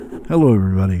Hello,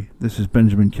 everybody. This is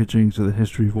Benjamin Kitchings of the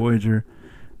History Voyager.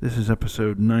 This is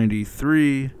episode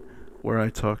 93, where I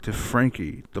talk to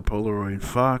Frankie, the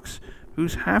Polaroidfoxx,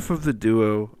 who's half of the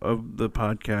duo of the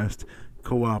podcast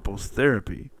Co-Ople's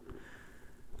Therapy.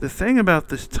 The thing about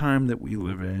this time that we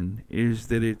live in is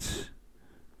that it's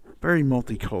very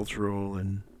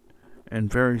multicultural and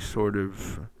very sort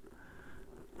of,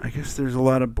 I guess there's a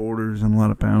lot of borders and a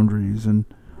lot of boundaries, and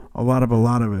a lot of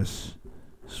us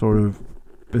sort of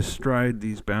bestride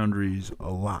these boundaries a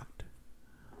lot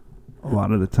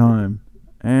of the time.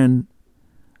 And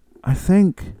I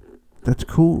think that's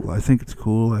cool. I think it's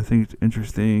cool. I think it's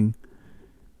interesting.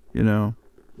 Anyway,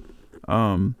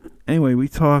 we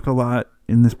talk a lot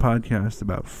in this podcast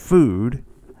about food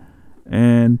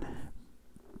and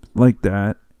like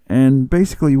that. And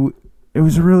basically, it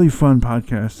was a really fun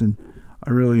podcast, and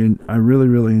I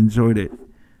really enjoyed it.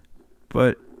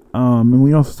 But and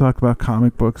we also talked about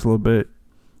comic books a little bit.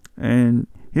 And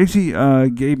he actually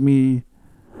gave me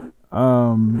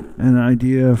an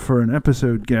idea for an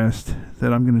episode guest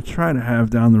that I'm going to try to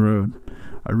have down the road.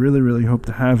 I really hope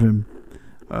to have him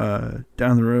down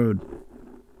the road.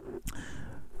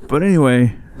 But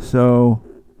anyway, so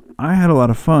I had a lot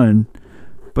of fun.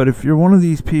 But if you're one of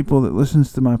these people that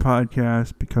listens to my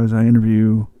podcast because I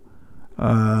interview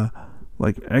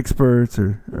like experts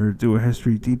or do a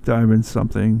history deep dive in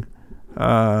something,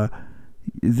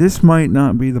 this might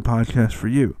not be the podcast for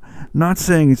you. Not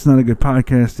saying it's not a good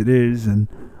podcast, it is, and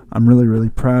I'm really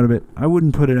proud of it. I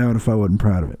wouldn't put it out if I wasn't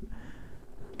proud of it.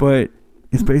 But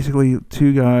it's basically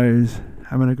two guys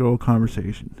having a good old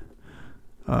conversation,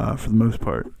 for the most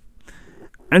part.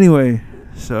 Anyway,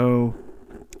 so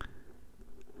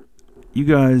you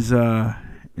guys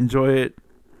enjoy it.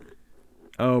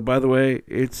 Oh, by the way,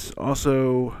 it's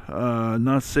also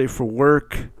not safe for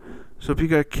work. So if you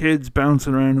got kids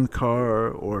bouncing around in the car,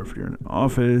 or if you're in an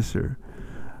office or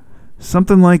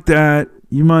something like that,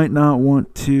 you might not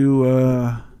want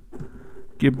to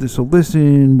give this a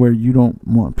listen where you don't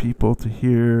want people to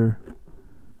hear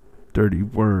dirty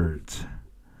words.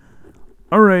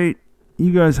 All right,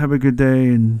 you guys have a good day,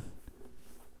 and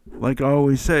like I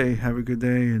always say, have a good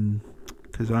day, and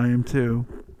because I am too.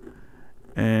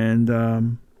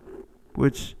 And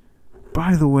which,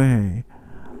 by the way,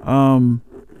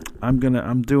 I'm doing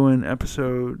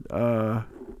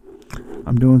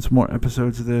some more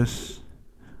episodes of this,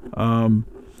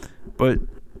 but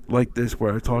like this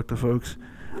where I talk to folks.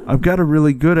 I've got a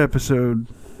really good episode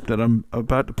that I'm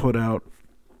about to put out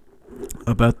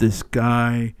about this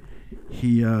guy.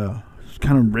 He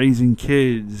kind of raising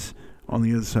kids on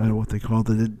the other side of what they call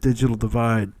the digital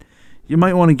divide. You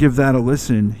might want to give that a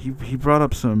listen. He brought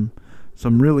up some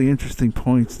really interesting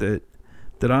points that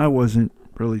I wasn't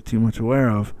really too much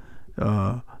aware of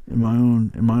in my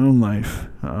own life.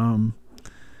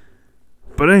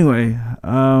 But anyway,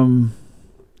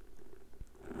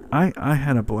 I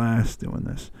had a blast doing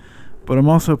this. But I'm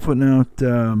also putting out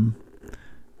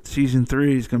season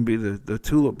 3 is going to be the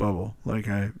tulip bubble, like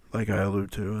I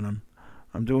allude to, and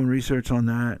I'm doing research on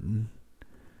that, and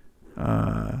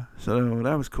so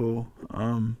that was cool.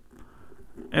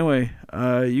 Anyway,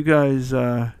 you guys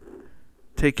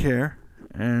take care,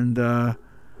 and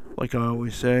like I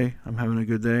always say, I'm having a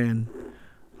good day, and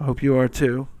I hope you are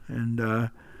too. And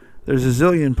there's a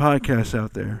zillion podcasts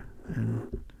out there,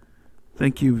 and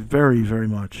thank you very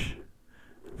much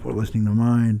for listening to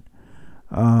mine.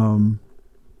 I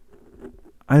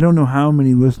don't know how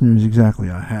many listeners exactly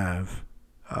I have,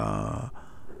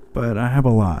 but I have a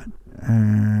lot.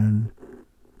 And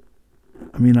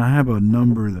I mean, I have a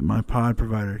number that my pod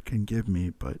provider can give me,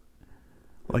 but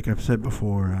like I've said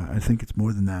before, I think it's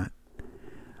more than that.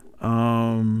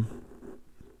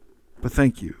 But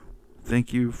thank you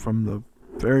from the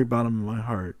very bottom of my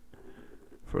heart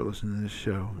for listening to this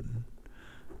show and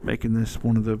making this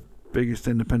one of the biggest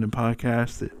independent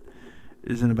podcasts that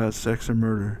isn't about sex or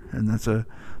murder. And that's a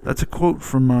quote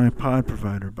from my pod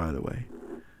provider, by the way.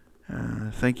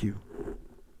 Thank you.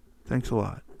 Thanks a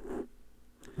lot.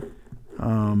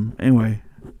 Anyway,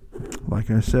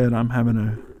 like I said, I'm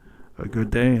having a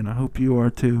good day, and I hope you are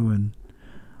too, and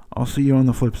I'll see you on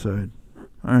the flip side.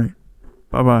 Alright,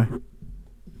 bye-bye.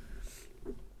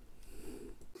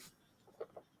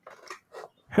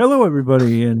 Hello,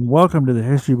 everybody, and welcome to the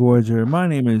History Voyager. My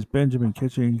name is Benjamin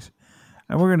Kitchings,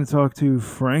 and we're going to talk to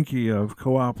Frankie of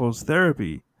Co-Ople's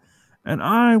Therapy. And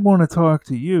I want to talk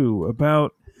to you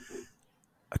about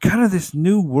kind of this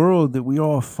new world that we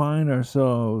all find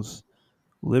ourselves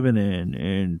living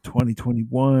in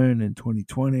 2021 and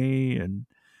 2020. And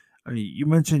I mean, you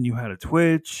mentioned you had a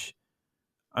Twitch.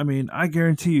 I mean, I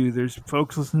guarantee you there's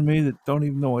folks listening to me that don't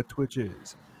even know what Twitch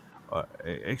is.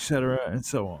 etc., and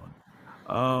so on.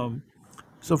 Um,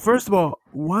 so first of all,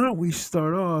 why don't we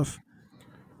start off?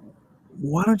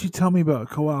 Why don't you tell me about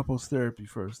co-oples therapy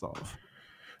first off?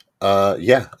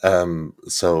 Yeah.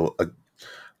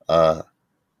 Uh,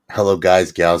 Hello,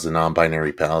 guys, gals, and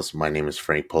non-binary pals. My name is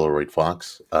Frank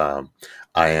Polaroidfoxx.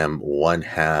 I am one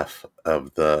half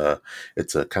of the.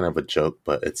 It's a kind of a joke,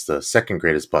 but it's the second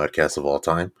greatest podcast of all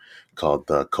time, called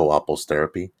the Co-Oples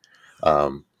Therapy.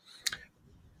 Um,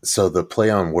 so the play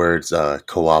on words,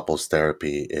 Co-Oples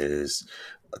Therapy is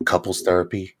couples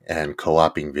therapy and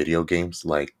co-oping video games,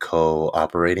 like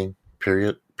cooperating.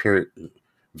 Period.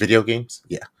 Video games.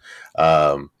 Yeah.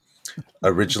 Um,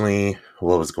 Originally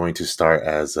what was going to start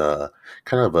as a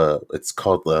kind of a it's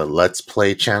called the let's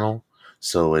play channel,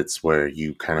 so it's where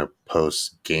you kind of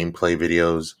post gameplay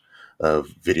videos of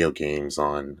video games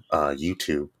on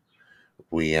YouTube.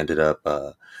 We ended up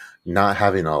not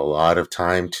having a lot of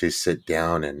time to sit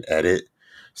down and edit,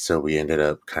 so we ended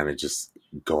up kind of just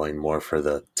going more for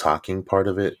the talking part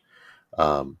of it.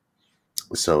 um,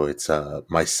 so it's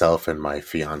myself and my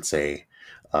fiance,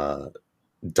 uh,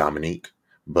 Dominique,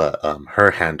 but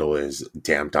her handle is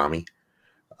Damn Dommy,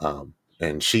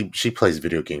 and she plays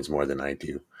video games more than I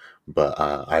do. But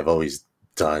I've always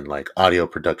done like audio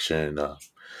production,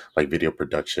 like video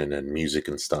production and music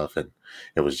and stuff, and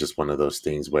it was just one of those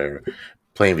things where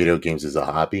playing video games is a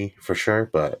hobby for sure,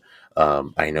 but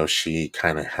I know she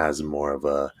kind of has more of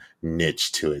a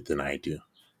niche to it than I do.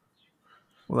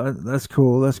 Well, that's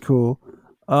cool. That's cool.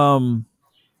 Um,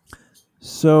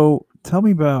 so tell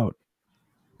me about.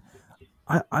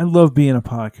 I love being a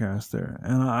podcaster,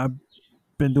 and I've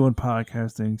been doing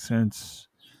podcasting since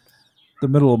the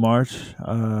middle of March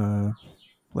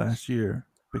last year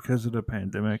because of the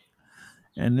pandemic.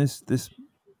 And this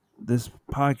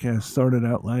podcast started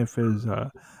out life as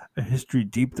a history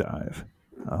deep dive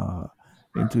uh,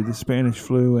 into the Spanish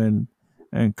flu and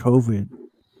COVID.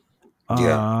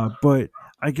 Yeah, But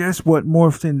I guess what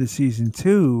morphed into season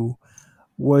two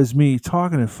was me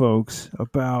talking to folks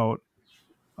about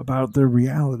their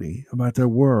reality, about their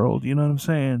world. You know what I'm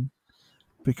saying?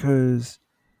 Because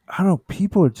I don't know,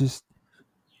 people are just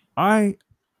I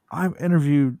I've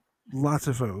interviewed lots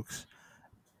of folks,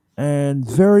 and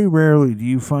very rarely do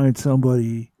you find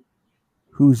somebody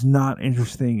who's not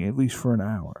interesting at least for an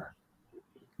hour.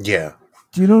 yeah.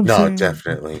 Do you know what I'm No, saying?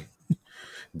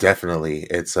 definitely.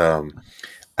 It's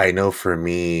I know for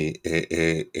me,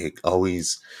 it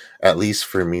always, at least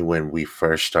for me, when we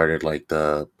first started like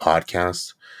the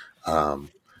podcast,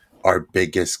 um, our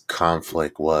biggest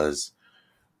conflict was,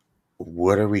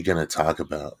 what are we going to talk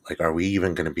about? Like, are we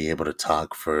even going to be able to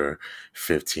talk for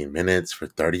 15 minutes, for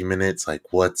 30 minutes? Like,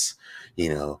 you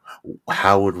know,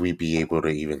 how would we be able to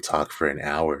even talk for an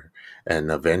hour?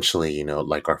 And eventually,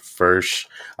 like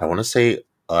I want to say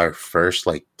our first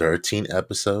like 13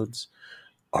 episodes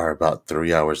are about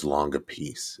 3 hours long a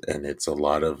piece, and it's a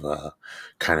lot of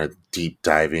kind of deep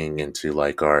diving into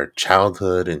like our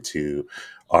childhood, into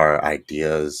our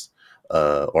ideas,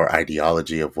 or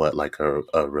ideology of what like a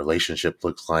relationship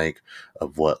looks like,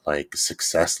 of what like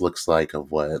success looks like,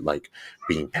 of what like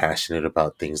being passionate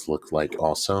about things look like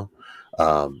also.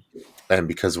 um, and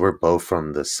because we're both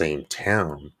from the same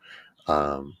town,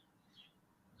 um,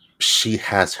 she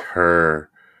has her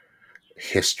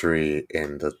history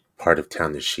in the part of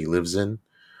town that she lives in,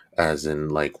 as in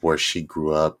like where she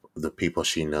grew up, the people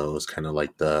she knows, kind of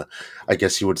like the, I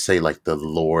guess you would say, like the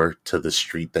lore to the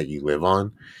street that you live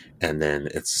on. And then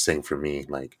it's the same for me.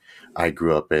 Like I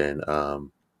grew up in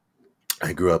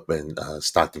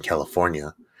Stockton,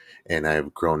 California, and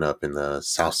I've grown up in the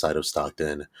south side of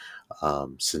Stockton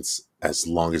since as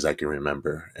long as I can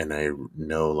remember. And I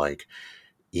know like,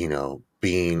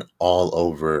 being all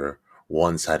over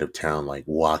one side of town, like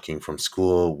walking from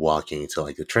school, walking to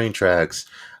like the train tracks,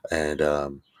 and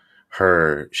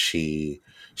her, she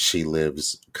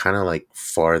lives kind of like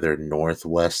farther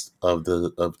northwest of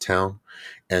town,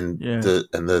 and Yeah.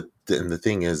 the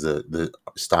thing is that the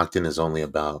Stockton is only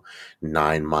about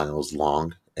 9 miles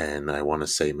long, and I want to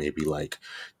say maybe like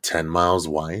 10 miles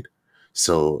wide.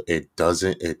 So it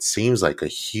seems like a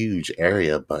huge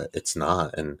area, but it's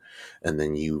not. And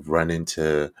then you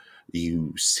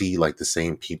see like the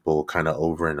same people kind of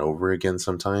over and over again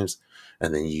sometimes,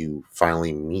 and then you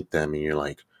finally meet them and you're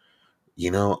like,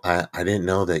 I didn't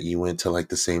know that you went to like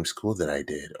the same school that I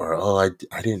did, or oh,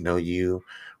 I didn't know you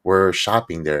were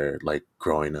shopping there like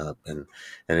growing up. And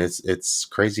it's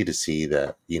crazy to see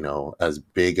that, as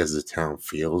big as the town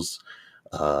feels,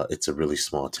 it's a really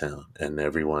small town, and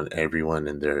everyone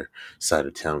in their side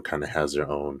of town kind of has their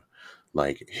own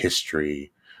like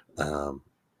history, um,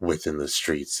 within the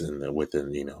streets and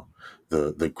within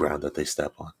the ground that they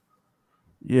step on.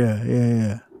 Yeah, yeah,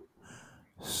 yeah.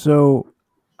 So,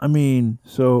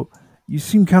 so you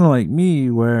seem kind of like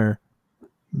me, where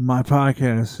my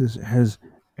podcast has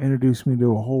introduced me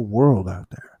to a whole world out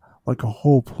there, like a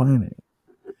whole planet.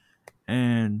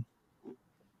 And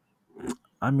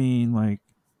like,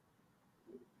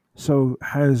 so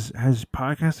has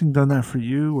podcasting done that for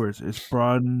you, or it's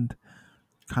broadened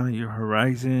kind of your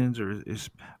horizons, or it's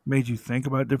made you think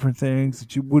about different things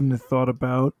that you wouldn't have thought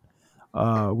about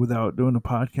without doing the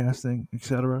podcasting,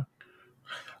 etc.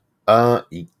 Uh,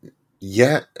 y-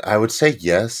 yeah, I would say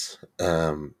yes.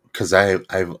 Because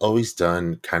I've always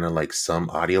done kind of like some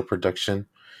audio production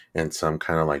and some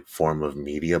kind of like form of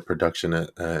media production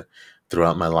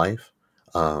throughout my life.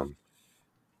 Um,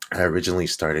 I originally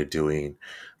started doing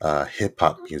hip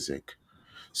hop music.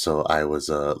 So I was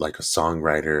like a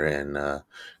songwriter and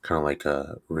kind of like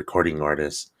a recording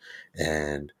artist.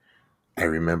 And I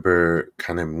remember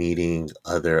kind of meeting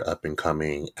other up and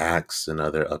coming acts and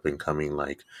other up and coming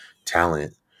like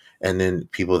talent, and then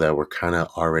people that were kind of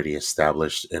already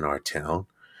established in our town.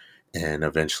 And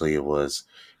eventually it was,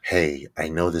 hey, I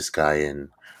know this guy in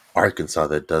Arkansas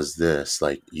that does this.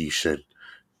 Like, you should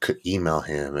email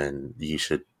him and you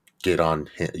should get on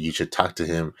him. You should talk to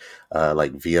him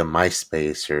like via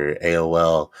MySpace or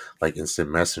AOL, like instant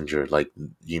messenger, like,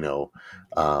 you know,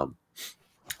 um,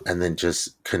 and then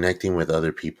just connecting with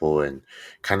other people and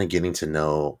kind of getting to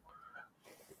know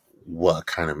what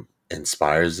kind of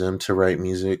inspires them to write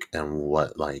music and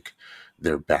what like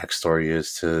their backstory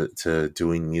is to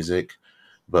doing music.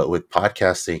 But with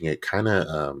podcasting, it kind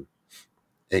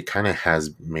of has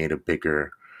made a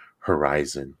bigger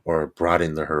horizon or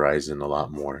broadened the horizon a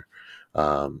lot more.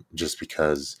 Just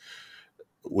because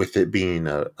with it being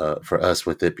for us,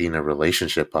 with it being a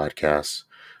relationship podcast,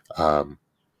 um,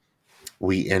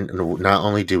 not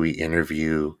only do we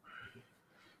interview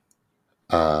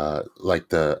like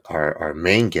the our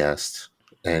main guest,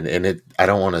 and it I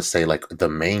don't want to say like the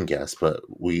main guest, but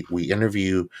we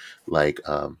interview like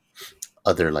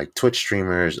other like Twitch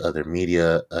streamers, other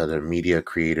media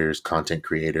creators, content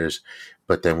creators,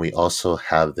 but then we also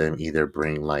have them either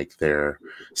bring like their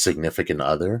significant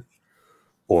other,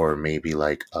 or maybe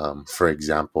like for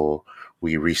example,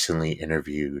 we recently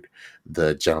interviewed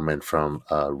the gentleman from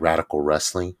Radical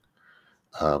Wrestling,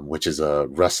 which is a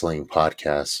wrestling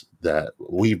podcast that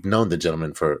we know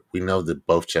the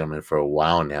both gentlemen for a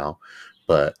while now,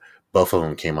 but both of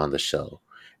them came on the show.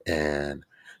 And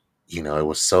it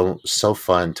was so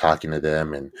fun talking to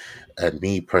them. And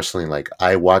me personally, like,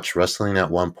 I watched wrestling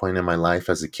at one point in my life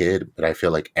as a kid, but I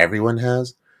feel like everyone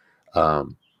has.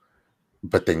 um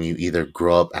but then you either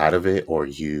grow up out of it, or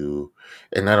you,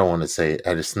 and I don't want to say,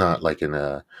 and it's not like in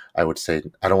a, I would say,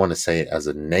 I don't want to say it as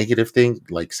a negative thing,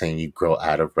 like saying you grow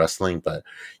out of wrestling, but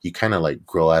you kind of like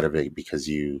grow out of it because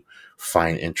you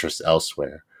find interest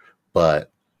elsewhere.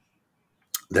 But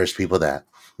there's people that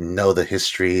know the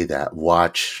history, that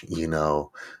watch,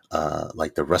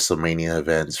 like the WrestleMania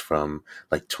events from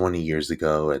like 20 years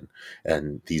ago.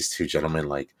 And these two gentlemen,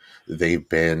 like,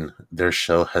 their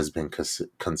show has been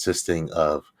consisting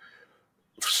of,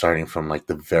 starting from like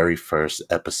the very first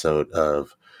episode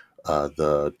of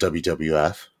the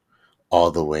WWF,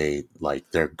 all the way, like,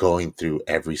 they're going through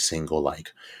every single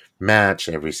like match,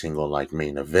 every single like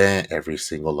main event, every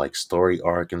single like story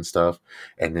arc and stuff.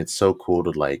 And it's so cool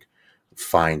to like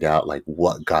find out like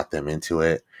what got them into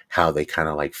it, how they kind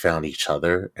of like found each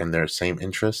other and their same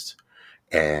interests.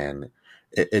 And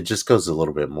it just goes a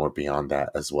little bit more beyond that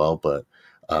as well. But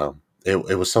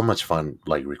it was so much fun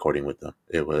like recording with them.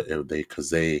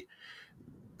 Because they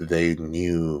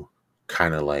knew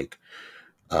kind of like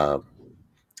uh,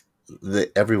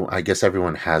 everyone, I guess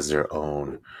everyone has their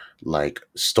own like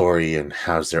story and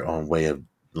has their own way of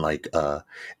like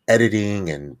editing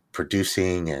and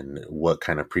producing, and what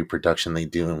kind of pre-production they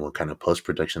do and what kind of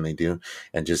post-production they do.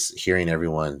 And just hearing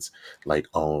everyone's like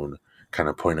own kind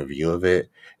of point of view of it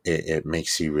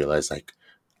makes you realize, like,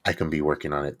 I can be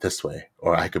working on it this way,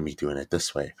 or I can be doing it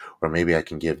this way, or maybe I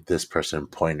can give this person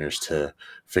pointers to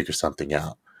figure something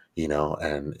out,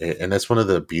 and that's one of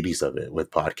the beauties of it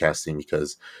with podcasting,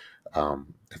 because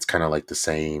it's kind of like the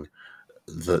saying,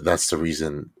 that's the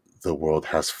reason the world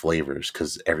has flavors,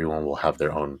 because everyone will have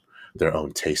their own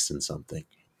taste in something.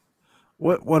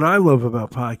 What I love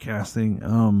about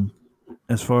podcasting,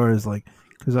 as far as like,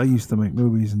 because I used to make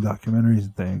movies and documentaries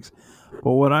and things,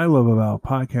 but what I love about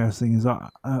podcasting is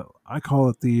I call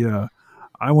it the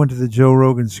I went to the Joe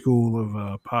Rogan School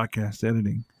of podcast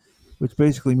editing, which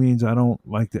basically means I don't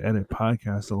like to edit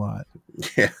podcasts a lot.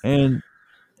 Yeah. And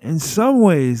in some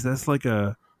ways, that's like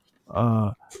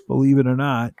Uh, Believe it or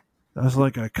not, that's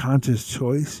like a conscious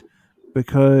choice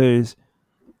because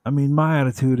I mean, my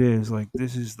attitude is like,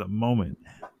 this is the moment.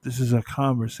 This is a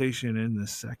conversation in the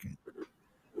second.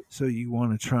 So you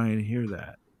want to try and hear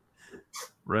that,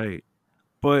 right?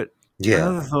 But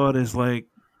Yeah. another thought is like,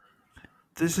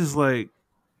 this is like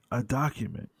a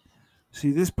document.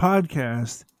 See, this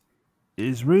podcast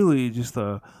is really just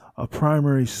a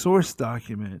primary source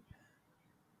document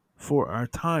for our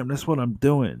time. That's what I'm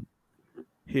doing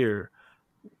here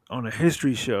on a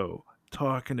history show,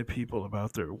 talking to people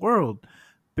about their world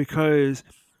because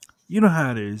you know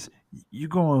how it is. You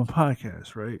go on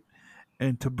podcasts, right?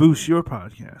 And to boost your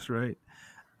podcast, right?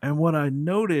 And what I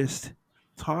noticed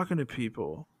talking to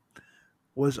people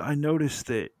was I noticed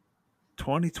that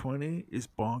 2020 is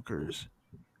bonkers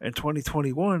and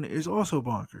 2021 is also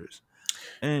bonkers.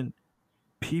 And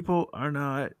people are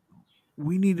not,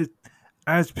 we need to,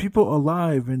 as people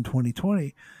alive in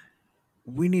 2020,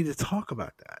 we need to talk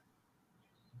about that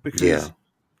because Yeah.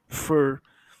 for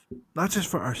not just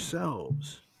for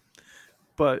ourselves,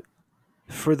 but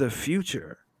for the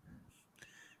future.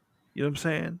 You know what I'm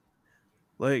saying?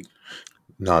 Like,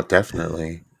 No,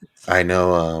 definitely. I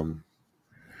know.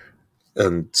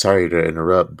 And sorry to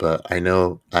interrupt, but I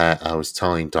know I was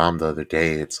telling Dom the other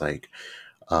day. It's like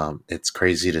it's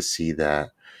crazy to see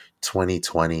that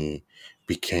 2020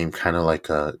 became kind of like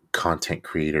a content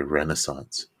creator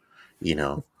renaissance. You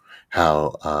know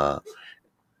how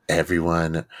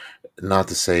everyone. Not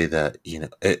to say that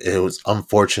it was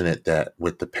unfortunate that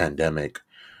with the pandemic,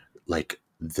 like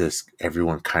this,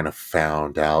 everyone kind of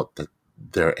found out that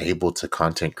they're able to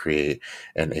content create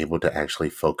and able to actually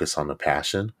focus on the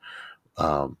passion.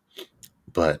 Um,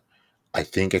 but I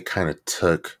think it kind of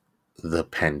took the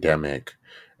pandemic,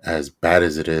 as bad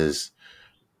as it is,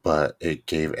 but it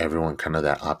gave everyone kind of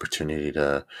that opportunity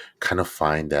to kind of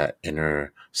find that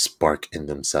inner spark in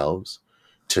themselves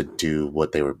to do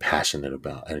what they were passionate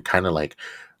about and kind of like,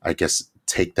 I guess,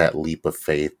 take that leap of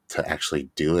faith to actually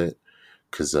do it.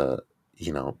 Because,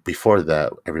 before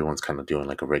that, everyone's kind of doing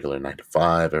like a regular 9 to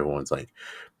 5, everyone's like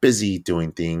busy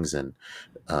doing things. And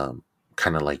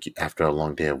kind of like after a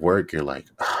long day of work, you're like,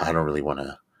 "Ah,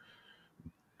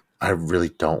 I really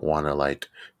don't want to like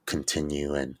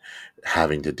continue and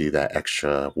having to do that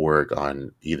extra work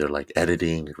on either like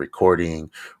editing,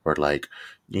 recording, or like,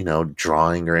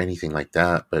 drawing or anything like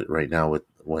that." But right now, with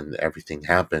when everything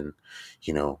happened,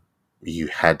 you know, you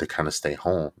had to kind of stay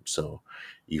home. So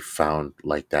you found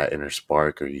like that inner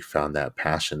spark, or you found that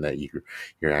passion that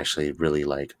you're actually really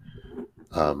like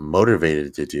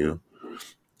motivated to do.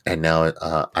 And now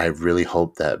I really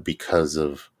hope that because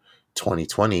of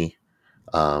 2020,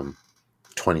 um,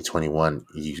 2021,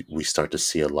 we start to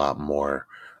see a lot more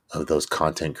of those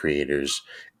content creators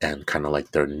and kind of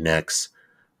like their next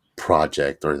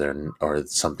project, or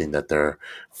something that they're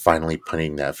finally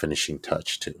putting that finishing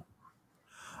touch to.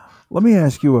 let me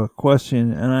ask you a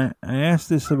question, and I asked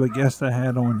this of a guest I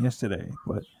had on yesterday,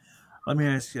 but let me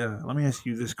ask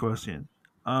you this question.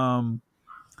 Um,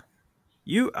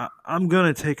 I'm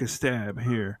gonna take a stab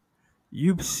here.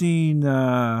 You've seen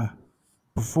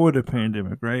before the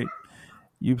pandemic, right?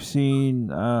 You've seen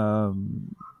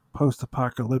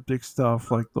post-apocalyptic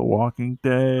stuff like The Walking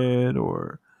Dead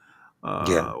or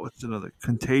Yeah. what's another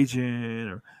Contagion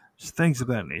or just things of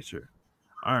that nature.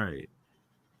 All right,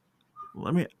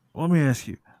 let me let me ask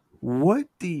you, what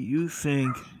do you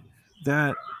think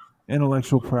that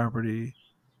intellectual property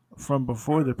from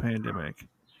before the pandemic?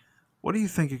 What do you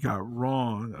think it got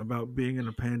wrong about being in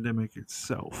a pandemic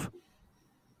itself?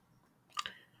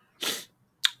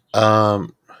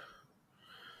 Um,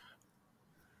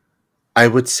 I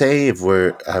would say if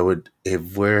we're,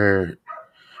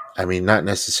 I mean, not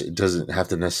necessarily, doesn't have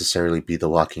to necessarily be The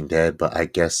Walking Dead, but I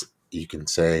guess you can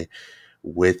say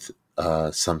with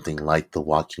something like The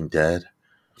Walking Dead,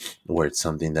 where it's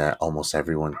something that almost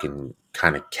everyone can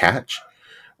kind of catch.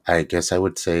 I guess I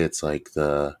would say it's like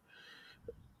oh,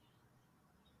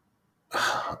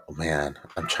 man,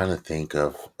 I'm trying to think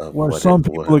of Where what it some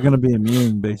people what. are going to be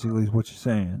immune, basically, is what you're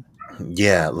saying.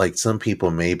 Yeah, like some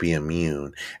people may be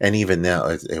immune, and even now,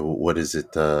 what is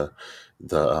it, the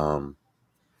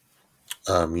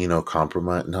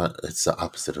immunocompromised? Not, it's the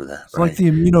opposite of that, It's like right? the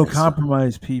It's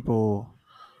immunocompromised people,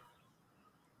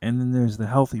 and then there's the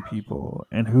healthy people,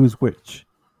 and who's which,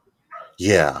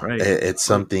 yeah, right? it's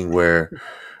Like, something where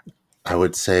I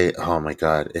would say, oh my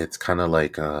god, it's kind of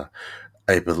like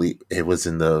I believe it was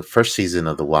in the first season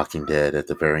of The Walking Dead at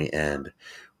the very end,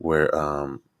 where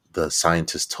the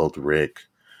scientist told Rick,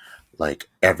 like,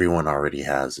 everyone already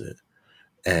has it.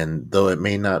 And though it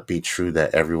may not be true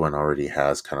that everyone already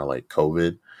has kind of like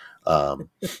COVID, Um,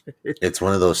 it's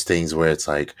one of those things where it's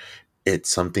like it's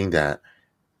something that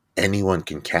anyone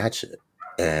can catch it,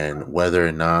 and whether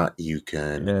or not you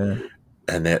can, Yeah.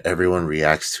 and that everyone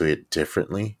reacts to it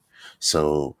differently.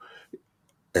 So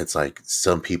it's like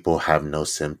some people have no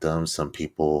symptoms, some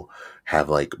people have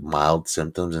like mild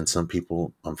symptoms, and some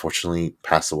people unfortunately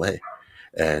pass away.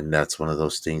 And that's one of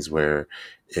those things where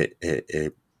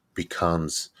it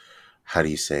becomes, how do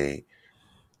you say,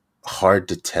 hard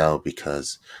to tell,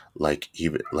 because like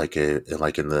even like in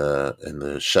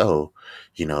the show,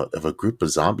 if a group of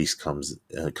zombies comes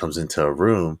into a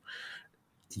room,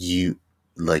 you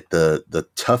like the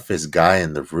toughest guy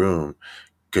in the room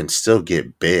can still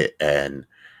get bit and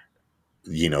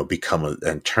become a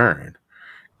and turn,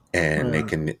 and it Right.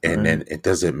 can, and Right. then it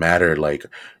doesn't matter like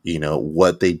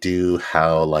what they do,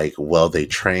 how like well they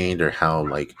trained, or how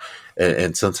like,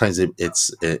 and sometimes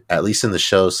at least in the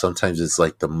show, sometimes it's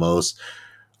like the most,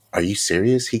 are you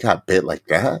serious, he got bit like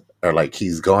that, or like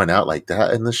he's going out like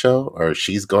that in the show, or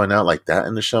she's going out like that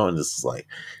in the show, and this is like,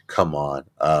 come on.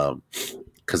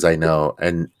 Because I know,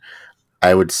 and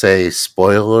I would say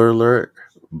spoiler alert,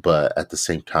 but at the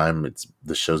same time, it's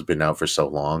the show's been out for so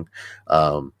long.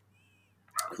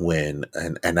 When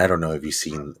and I don't know if you've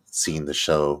seen the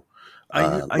show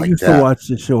I like used to that. watch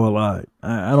this show a lot.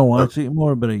 I don't Uh, watch it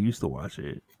anymore, but I used to watch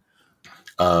it.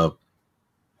 uh,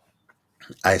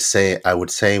 I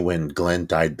would say when Glenn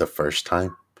died the first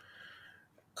time,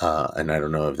 and I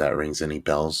don't know if that rings any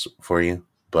bells for you,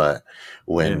 but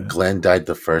when Yeah. Glenn died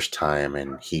the first time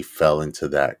and he fell into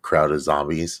that crowd of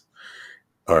zombies,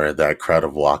 or that crowd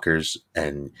of walkers,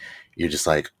 and you're just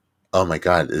like, oh my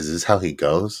god, is this how he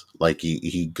goes? Like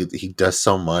he does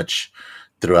so much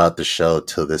throughout the show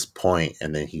till this point,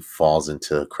 and then he falls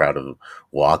into a crowd of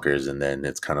walkers, and then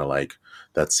it's kind of like,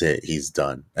 that's it, he's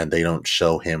done, and they don't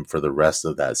show him for the rest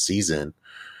of that season,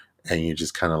 and you're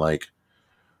just kind of like,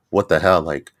 what the hell?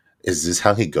 Like, is this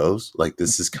how he goes? Like,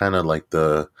 this is kind of like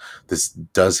this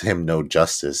does him no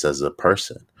justice as a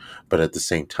person. But at the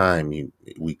same time,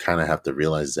 we kind of have to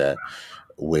realize that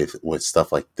with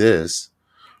stuff like this,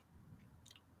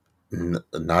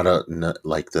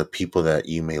 like the people that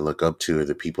you may look up to, or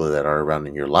the people that are around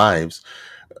in your lives,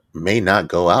 may not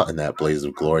go out in that blaze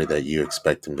of glory that you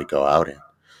expect them to go out in,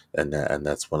 and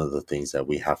that's one of the things that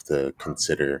we have to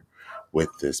consider with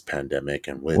this pandemic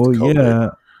and with Well, COVID. yeah,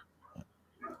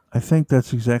 I think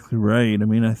that's exactly right. I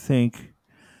mean, I think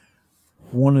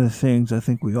one of the things I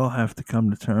think we all have to come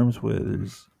to terms with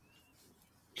is,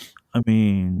 I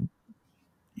mean,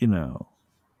 you know,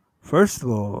 first of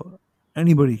all,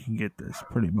 anybody can get this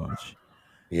pretty much.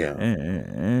 Yeah,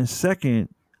 And second,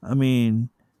 I mean,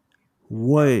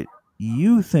 what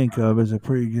you think of as a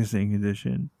pre existing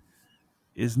condition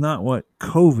is not what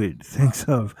COVID thinks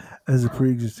of as a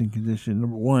pre existing condition,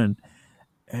 number one.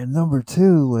 And number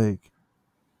two, like,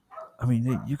 I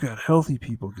mean, you got healthy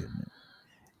people getting it.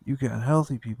 You got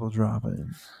healthy people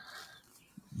dropping.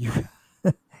 You,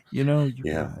 you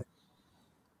yeah, got.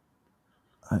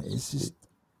 It's just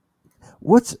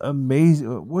what's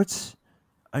amazing. What's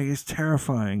I guess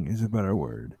terrifying is a better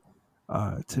word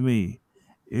to me.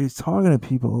 Is talking to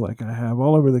people like I have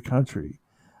all over the country.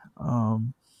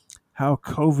 Um, how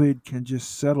COVID can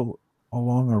just settle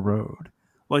along a road,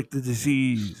 like the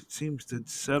disease seems to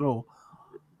settle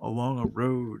along a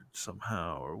road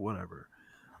somehow or whatever.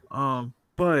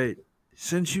 But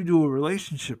since you do a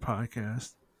relationship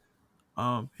podcast,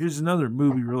 here's another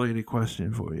movie related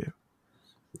question for you.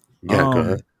 yeah. Go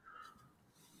ahead. Um,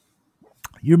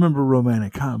 you remember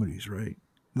romantic comedies, right?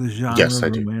 The genre Yes, I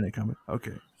do. romantic comedy.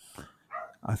 Okay,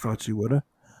 I thought you would have.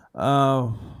 Uh,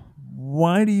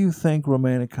 why do you think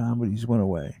romantic comedies went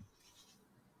away?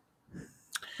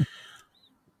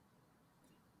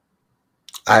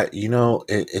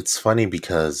 It's funny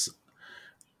because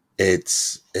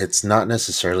it's not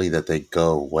necessarily that they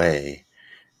go away.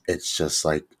 It's just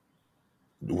like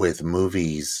with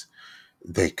movies,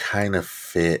 they kind of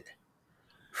fit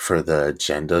for the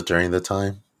agenda during the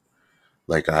time.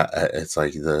 Like it's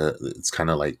like it's kind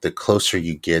of like the closer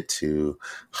you get to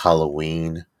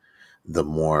Halloween, the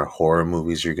more horror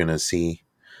movies you're gonna see.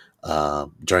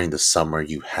 During the summer,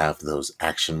 you have those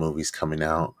action movies coming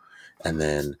out, and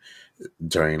then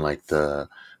during like the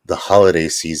holiday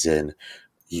season,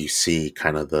 you see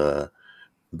kind of the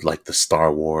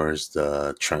Star Wars,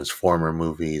 the Transformer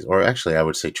movies, or actually, I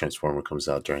would say Transformer comes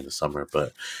out during the summer,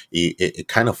 but it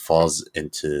kind of falls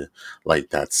into like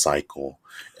that cycle.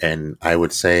 And I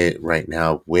would say right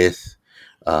now with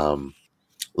um,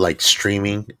 like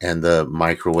streaming and the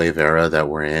microwave era that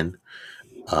we're in,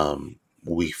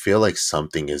 we feel like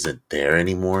something isn't there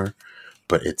anymore.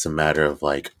 but it's a matter of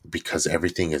like, because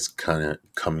everything is kind of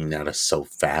coming at us so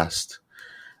fast,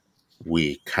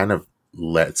 we kind of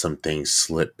let some things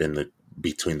slip in the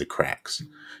between the cracks,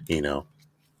 you know.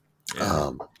 Yeah.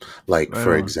 um like Right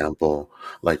for on. example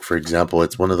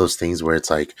it's one of those things where it's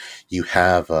like you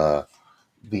have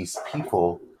these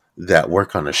people that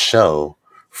work on a show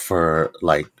for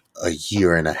like a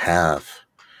year and a half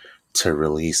to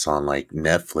release on like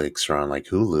Netflix or on like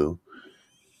Hulu,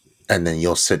 and then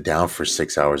you'll sit down for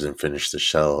 6 hours and finish the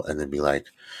show and then be like,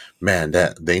 man,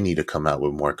 that they need to come out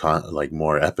with like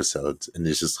more episodes. And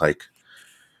it's just like,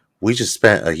 we just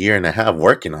spent a year and a half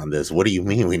working on this. What do you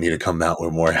mean we need to come out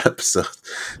with more episodes?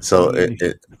 So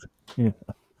Yeah.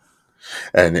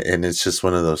 and it's just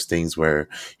one of those things where,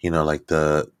 like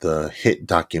the hit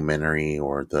documentary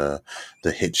or the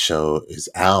hit show is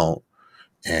out,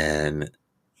 and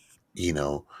you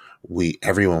know we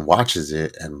everyone watches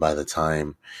it, and by the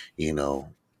time, you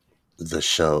know the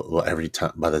show, well, every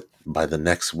time by the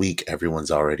next week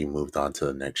everyone's already moved on to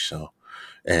the next show.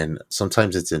 And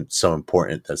sometimes it's so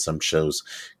important that some shows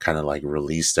kind of like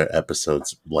release their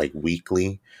episodes like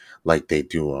weekly, like they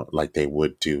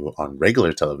would do on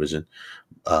regular television.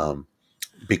 um,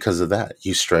 because of that,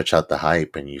 you stretch out the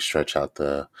hype and you stretch out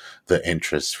the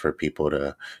interest for people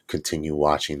to continue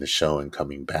watching the show and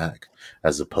coming back,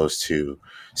 as opposed to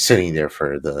sitting there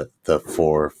for the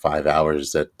 4 or 5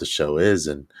 hours that the show is,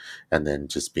 and then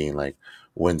just being like,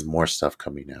 when's more stuff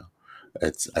coming out?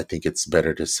 I think it's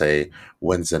better to say,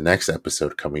 when's the next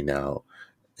episode coming out,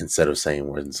 instead of saying,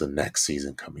 when's the next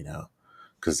season coming out,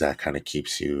 because that kind of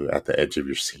keeps you at the edge of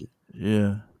your seat.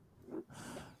 Yeah.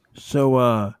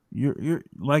 So you're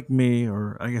like me,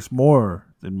 or I guess more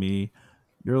than me.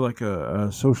 You're like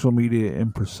a social media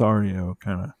impresario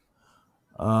kind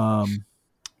of.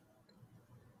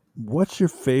 What's your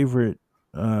favorite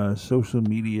social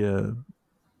media,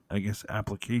 I guess,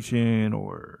 application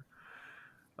or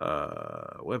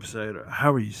website, or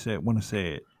however you say it, want to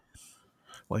say it?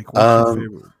 Like, what's your um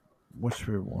favorite? What's your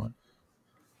favorite one?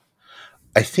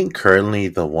 I think currently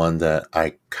the one that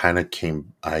I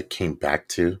came back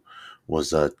to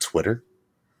was Twitter.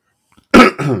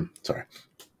 Sorry,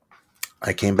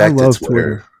 I came I back to love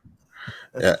Twitter.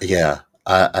 Twitter. Yeah,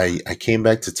 I came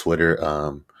back to Twitter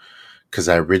because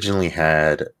I originally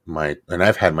had and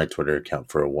I've had my Twitter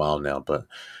account for a while now, but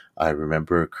I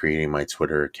remember creating my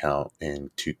Twitter account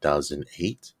in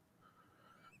 2008,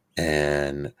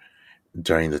 and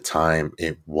during the time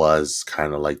it was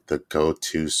kind of like the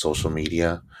go-to social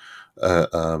media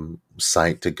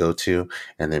site to go to.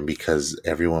 And then because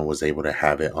everyone was able to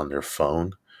have it on their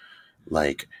phone,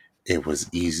 like, it was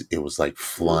easy. It was like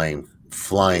flying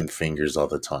fingers all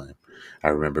the time. I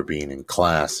remember being in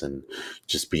class and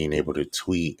just being able to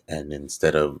tweet, and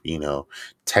instead of,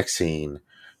 texting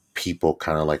people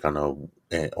kind of like on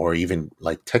or even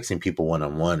like texting people one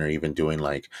on one, or even doing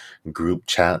like group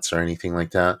chats or anything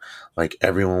like that, like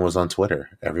everyone was on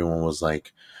Twitter. Everyone was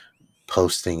like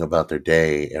posting about their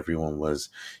day. Everyone was,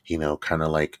 kind of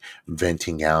like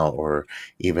venting out, or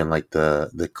even like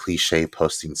the cliche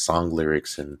posting song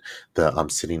lyrics, and the I'm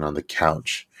sitting on the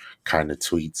couch kind of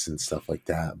tweets and stuff like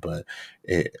that. But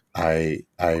I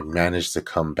managed to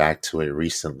come back to it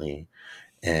recently,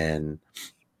 and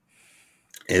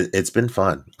it's been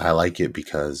fun. I like it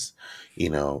because,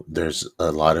 there's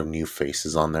a lot of new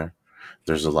faces on there.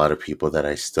 There's a lot of people that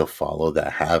I still follow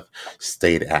that have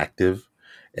stayed active,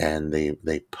 and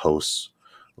they post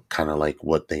kind of like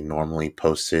what they normally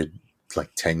posted like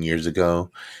 10 years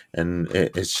ago. And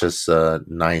it's just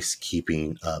nice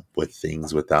keeping up with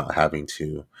things without having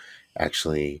to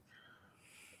actually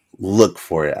look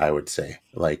for it, I would say,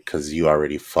 like, because you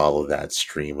already follow that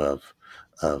stream of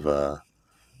uh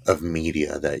of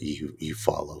media that you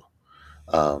follow.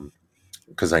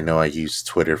 Because I know I use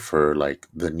Twitter for like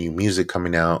the new music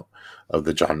coming out of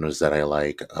the genres that I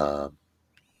like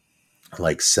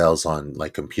sales on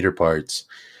like computer parts.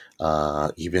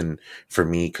 Even for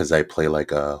me, because I play like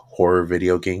horror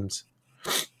video games,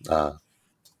 uh,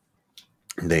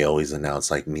 they always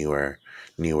announce like newer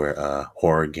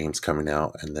horror games coming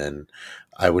out. And then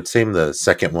I would say the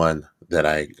second one that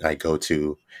I go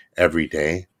to every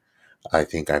day. I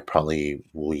think I probably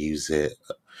will use it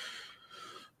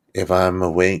if I'm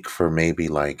awake for maybe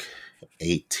like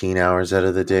 18 hours out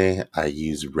of the day. I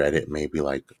use Reddit maybe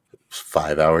like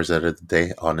 5 hours out of the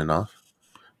day, on and off.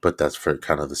 But that's for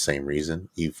kind of the same reason.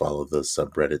 You follow the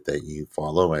subreddit that you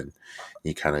follow, and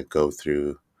you kind of go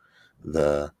through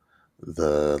the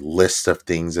the list of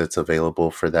things that's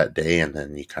available for that day, and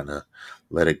then you kind of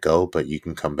let it go. But you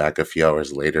can come back a few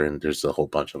hours later, and there's a whole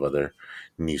bunch of other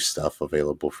new stuff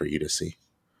available for you to see.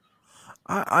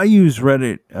 I use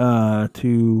Reddit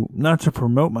to not to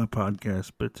promote my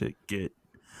podcast, but to get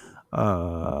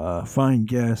find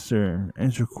guests or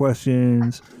answer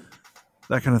questions,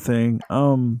 that kind of thing.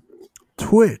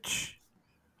 Twitch.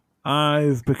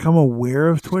 I've become aware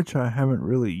of Twitch. I haven't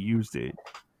really used it.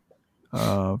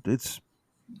 It's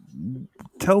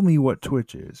Tell me what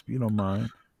Twitch is, if you don't mind.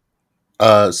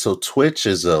 So Twitch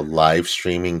is a live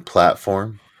streaming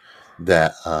platform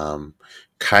that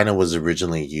kind of was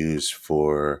originally used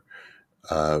for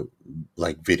uh,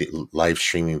 like video live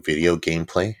streaming video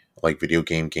gameplay, like video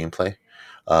game gameplay.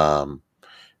 Um,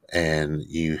 and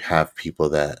you have people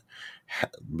that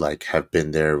like have been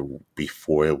there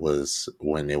before it was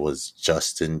when it was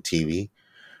just in TV.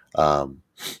 Um,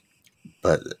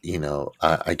 but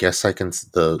I guess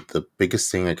the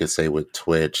biggest thing I could say with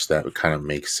Twitch that kind of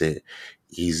makes it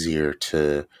easier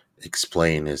to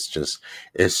explain is just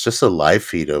it's just a live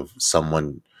feed of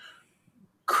someone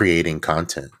creating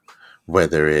content,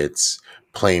 whether it's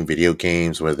playing video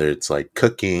games, whether it's like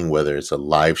cooking, whether it's a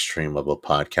live stream of a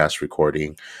podcast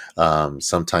recording.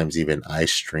 Sometimes even I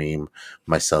stream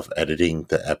myself editing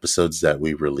the episodes that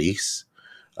we release,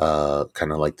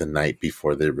 kind of like the night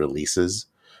before the releases,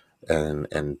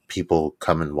 and people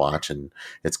come and watch, and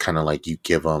it's kind of like you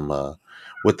give them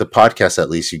with the podcast, at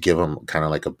least you give them kind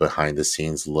of like a behind the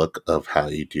scenes look of how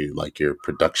you do like your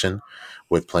production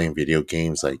with playing video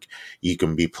games. Like you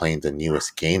can be playing the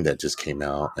newest game that just came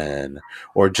out, and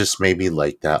or just maybe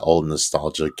like that old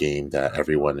nostalgia game that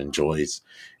everyone enjoys,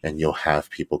 and you'll have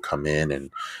people come in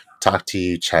and talk to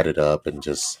you, chat it up, and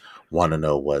just want to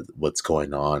know what's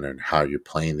going on and how you're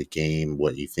playing the game,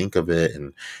 what you think of it,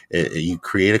 and you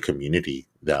create a community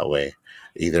that way,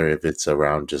 either if it's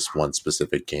around just one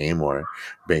specific game or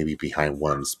maybe behind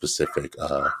one specific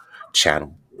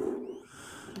channel.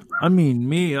 I mean,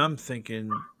 me, I'm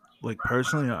thinking like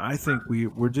personally, I think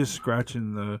we're just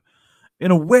scratching the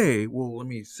in a way. Well, let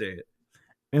me say it.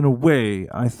 In a way,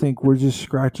 I think we're just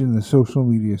scratching the social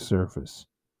media surface.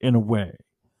 In a way,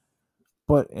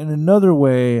 but in another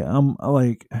way, I'm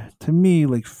like to me,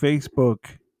 like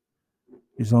Facebook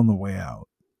is on the way out.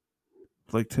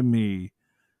 Like to me,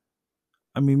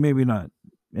 I mean, maybe not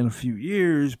in a few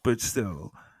years, but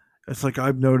still, it's like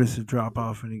I've noticed a drop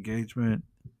off in engagement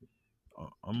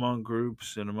among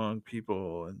groups and among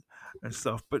people and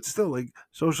stuff. But still, like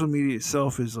social media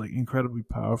itself is like incredibly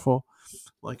powerful.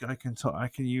 Like I can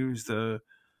use the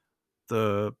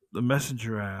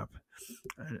messenger app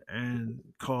and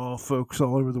call folks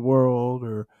all over the world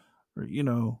or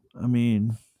I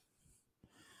mean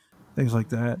things like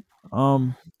that.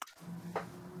 Um,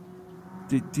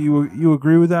 do you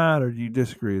agree with that or do you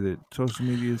disagree that social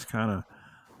media is kind of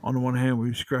on the one hand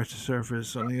we've scratched the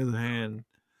surface, on the other hand,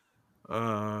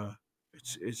 uh,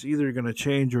 it's either going to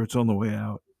change or it's on the way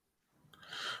out.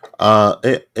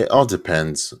 It all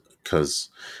depends, because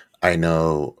I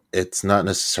know it's not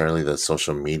necessarily that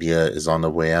social media is on the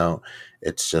way out.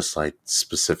 It's just like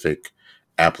specific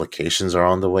applications are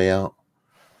on the way out.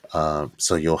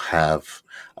 So you'll have,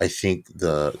 I think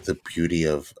the beauty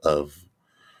of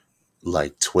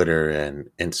like Twitter and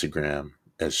Instagram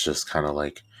is just kind of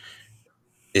like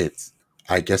it's.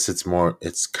 I guess it's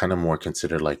kind of more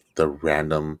considered like the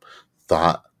random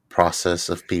thought process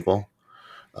of people.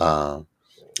 Um,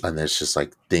 and there's just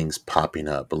like things popping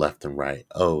up left and right.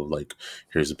 Oh, like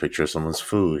here's a picture of someone's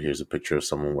food. Here's a picture of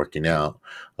someone working out.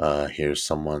 Here's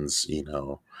someone's,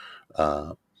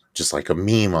 uh, just like a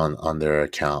meme on their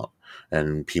account.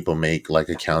 And people make like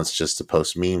accounts just to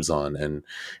post memes on,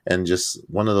 and just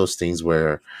one of those things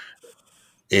where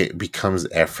it becomes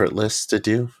effortless to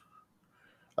do.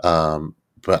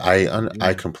 But I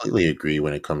Yeah, completely agree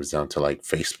when it comes down to like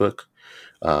Facebook,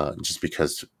 just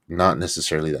because not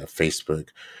necessarily that Facebook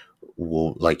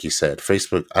will, like you said,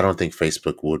 Facebook, I don't think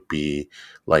Facebook would be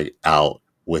like out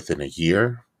within a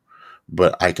year,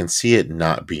 but I can see it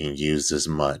not being used as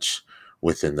much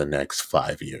within the next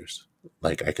 5 years.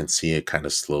 Like I can see it kind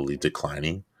of slowly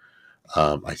declining.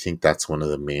 I think that's one of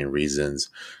the main reasons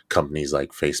companies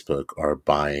like Facebook are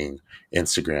buying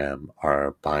Instagram,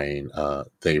 are buying,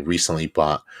 they recently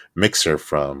bought Mixer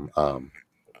from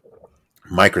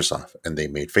Microsoft, and they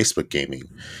made Facebook gaming,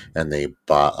 and they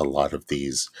bought a lot of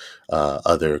these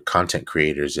other content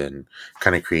creators and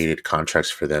kind of created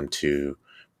contracts for them to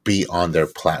be on their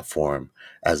platform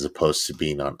as opposed to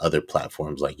being on other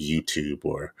platforms like YouTube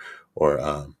or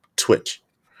Twitch.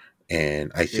 And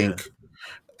yeah.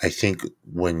 I think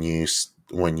when you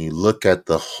look at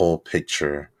the whole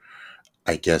picture,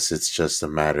 I guess it's just a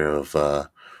matter of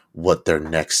what their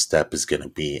next step is going to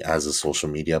be as a social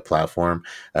media platform,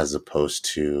 as opposed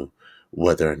to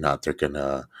whether or not they're going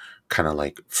to kind of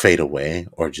like fade away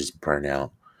or just burn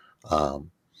out.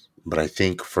 Um, but I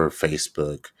think for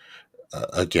Facebook,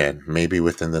 again, maybe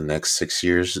within the next 6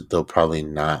 years, they'll probably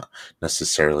not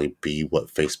necessarily be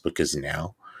what Facebook is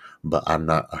now. But I'm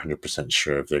not 100%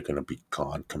 sure if they're going to be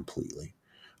gone completely.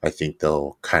 I think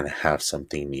they'll kind of have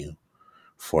something new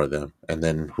for them. And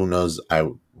then who knows? I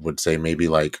would say maybe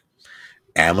like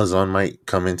Amazon might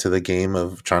come into the game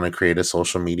of trying to create a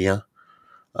social media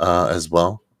as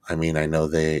well. I mean, I know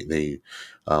they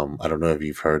I don't know if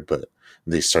you've heard, but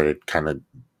they started kind of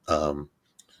um,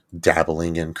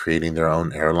 dabbling in creating their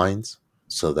own airlines.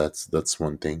 So that's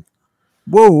one thing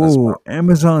Whoa, as whoa, well. whoa.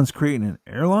 Amazon's creating an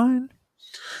airline?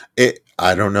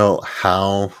 I don't know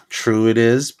how true it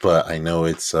is, but I know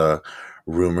it's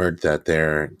rumored that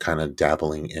they're kind of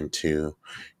dabbling into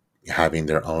having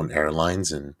their own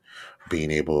airlines and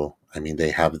being able. I mean,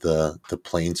 they have the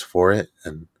planes for it,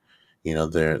 and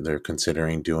they're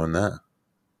considering doing that.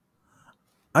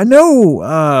 I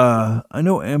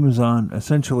know Amazon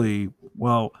essentially,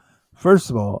 well, first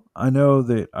of all, I know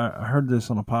that I heard this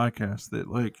on a podcast that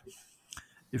like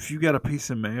if you got a piece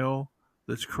of mail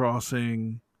that's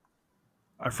crossing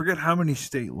I forget how many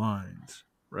state lines,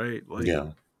 right? Like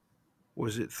Yeah,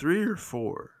 was it 3 or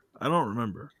 4? I don't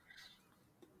remember.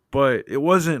 But it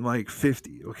wasn't like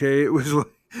 50, okay? It was like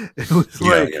it was yeah,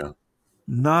 like yeah.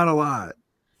 not a lot,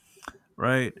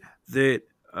 right? That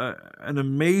an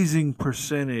amazing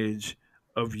percentage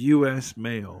of US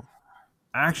mail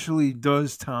actually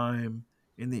does time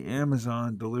in the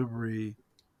Amazon delivery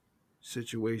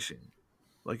situation,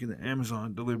 like in the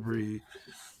Amazon delivery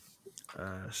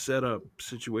setup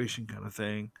situation kind of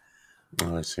thing.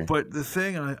 Oh, I see. But the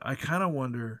thing I kind of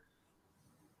wonder,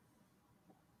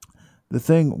 the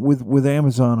thing with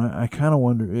Amazon, I kind of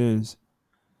wonder is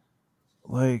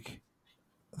like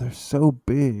they're so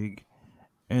big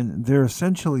and they're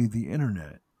essentially the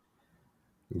internet,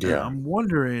 and Yeah, I'm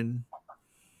wondering,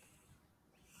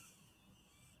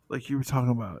 like you were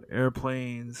talking about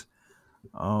airplanes,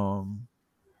 um,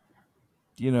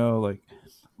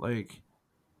 like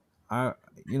I,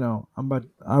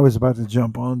 I was about to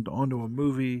jump onto a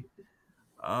movie.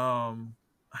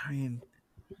 I mean,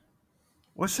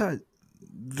 what's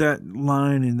that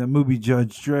line in the movie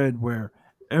Judge Dredd where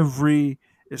every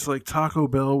it's like Taco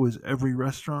Bell was every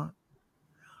restaurant?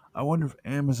 I wonder if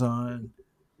Amazon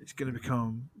is going to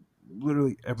become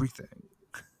literally everything.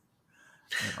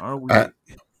 And are I,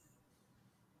 we?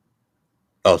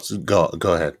 oh, so go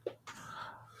ahead.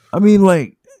 I mean,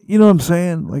 like, you know what I'm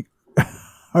saying? Like,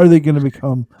 are they going to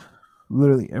become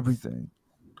literally everything?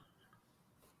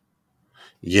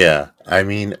 Yeah, I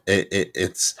mean,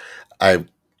 it's I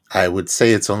I would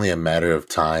say it's only a matter of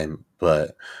time,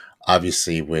 but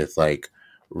obviously with like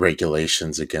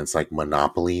regulations against like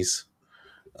monopolies,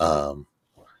 um,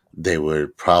 they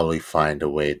would probably find a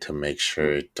way to make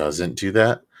sure it doesn't do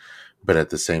that. But at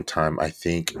the same time, I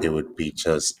think it would be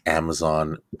just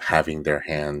Amazon having their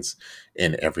hands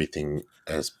in everything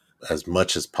as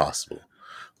much as possible.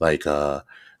 Like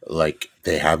like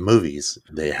they have movies.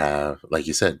 They have, like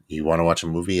you said, you want to watch a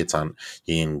movie, it's on,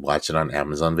 you can watch it on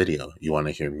Amazon Video. You want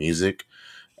to hear music,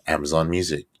 Amazon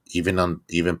Music. Even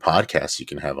podcasts you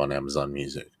can have on Amazon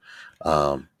Music.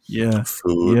 Um, Yeah,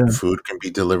 food yeah, food can be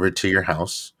delivered to your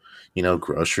house.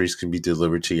 Groceries can be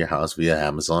delivered to your house via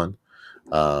Amazon.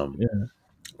 Um, yeah.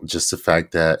 just the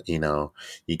fact that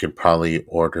you can probably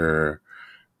order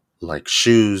like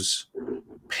shoes,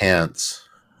 pants,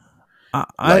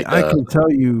 like I can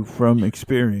tell you from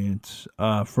experience,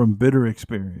 from bitter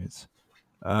experience,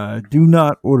 do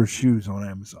not order shoes on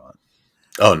Amazon.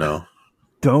 oh no.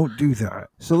 Don't do that.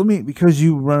 So let me, because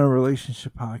you run a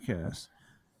relationship podcast,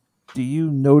 do you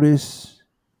notice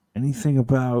anything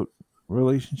about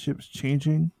relationships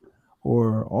changing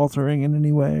or altering in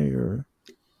any way,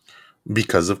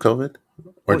 Because of COVID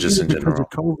or or just either in because of general?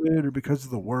 COVID or because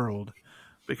of the world,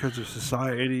 because of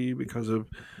society, because of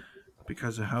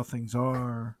how things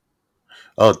are?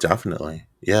 Oh, definitely.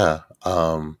 Yeah.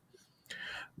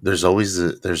 There's always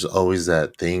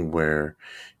that thing where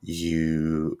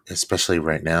you, especially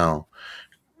right now,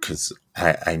 because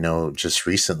I know just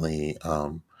recently,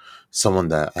 someone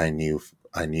that I knew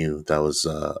that was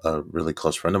a really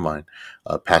close friend of mine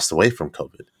passed away from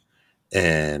COVID,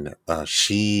 and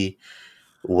she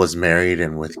was married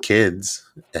and with kids,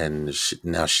 and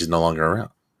now she's no longer around.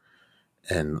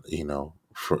 And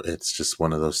it's just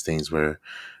one of those things where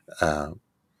uh,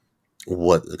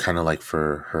 what kind of like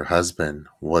for her husband,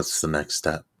 what's the next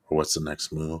step or what's the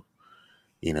next move?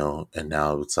 And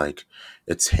now it's like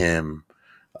it's him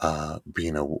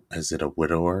being a, is it a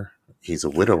widower? He's a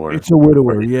widower, It's a or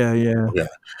widower. Yeah, yeah. yeah,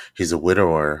 he's a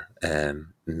widower, and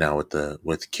now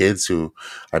with kids who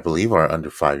I believe are under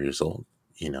 5 years old,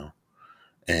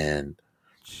 and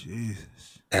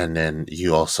Jesus. then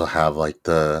you also have like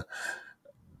the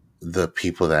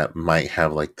people that might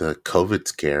have like the COVID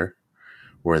scare,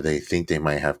 where they think they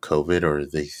might have COVID, or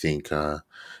they think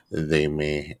they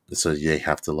may, so they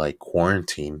have to like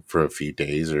quarantine for a few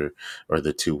days, or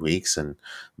the 2 weeks, and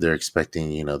they're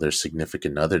expecting their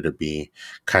significant other to be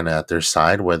kind of at their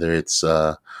side, whether it's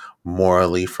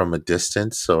morally from a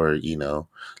distance, or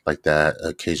like that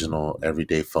occasional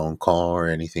everyday phone call or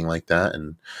anything like that,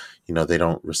 and they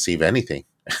don't receive anything,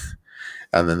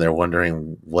 and then they're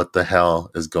wondering what the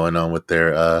hell is going on with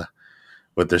their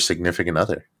significant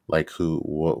other. Like,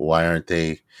 why aren't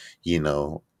they,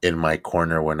 in my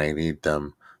corner when I need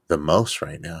them the most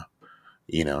right now?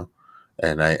 You know,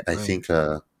 and I Right. think,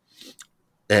 and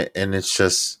it's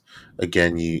just,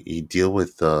 again, you deal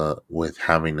with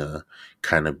having to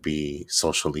kind of be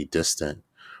socially distant,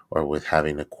 or with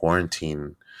having to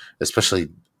quarantine, especially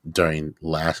during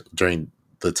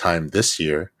the time this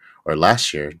year, or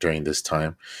last year during this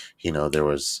time, there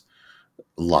was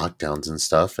lockdowns and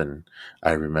stuff. And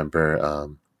I remember,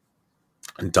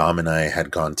 Dom and I had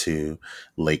gone to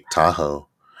Lake Tahoe,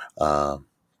 um,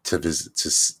 to visit,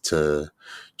 to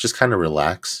just kind of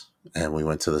relax, and we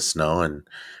went to the snow. And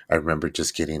I remember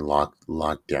just getting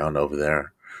locked down over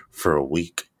there for a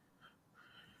week.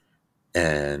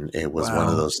 And Wow. it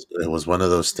was one of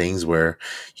those things where,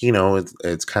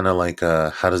 it's kind of like,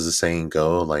 how does the saying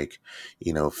go, like,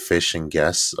 fish and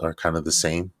guests are kind of the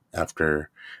same. After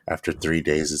 3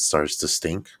 days it starts to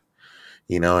stink,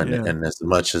 and Yeah. as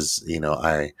much as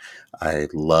I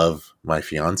love my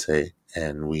fiance,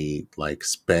 and we like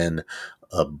spend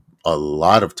a, a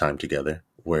lot of time together,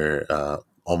 where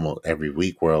almost every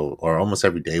week, or almost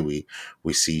every day, we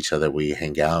see each other, we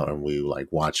hang out, and we like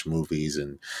watch movies,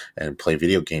 and play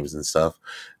video games and stuff.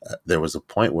 There was a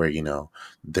point where,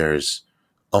 there's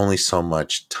only so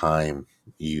much time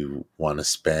you want to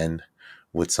spend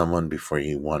with someone before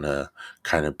you want to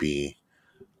kind of be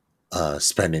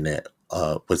spending it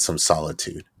with some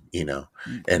solitude, and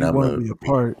You I'm want to a be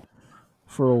apart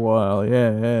for a while.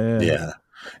 Yeah, yeah, yeah. yeah,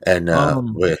 and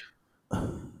Um, with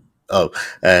oh,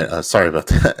 and sorry about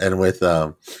that, and with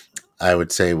I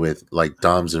would say, with like,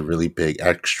 Dom's a really big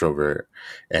extrovert,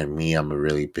 and me, I'm a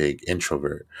really big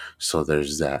introvert, so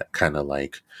there's that kind of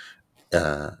like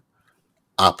uh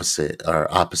opposite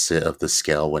of the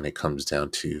scale when it comes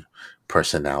down to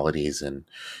personalities. And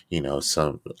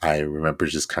some I remember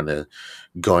just kind of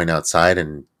going outside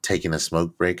and taking a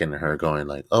smoke break, and her going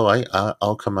like, "Oh,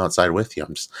 I'll come outside with you."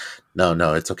 I'm just, no,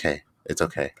 no, it's okay. It's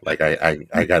okay. Like,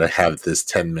 I gotta have this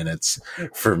 10 minutes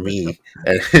for me.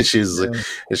 And she's like, yeah,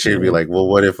 and she'd be yeah. like, "Well,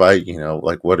 what if I,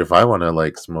 like, what if I want to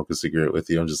like smoke a cigarette with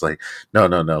you?" I'm just like, "No,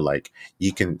 no, no. Like,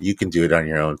 you can do it on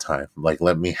your own time. Like,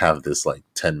 let me have this like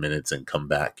 10 minutes and come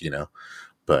back."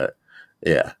 But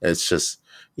yeah, it's just,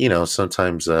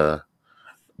 sometimes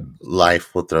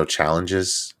life will throw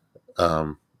challenges.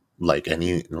 um like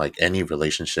any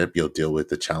relationship, you'll deal with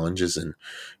the challenges, and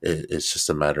it's just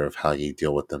a matter of how you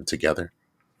deal with them together.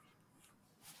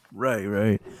 Right,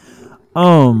 right.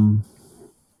 Um,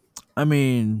 I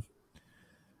mean,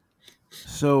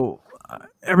 so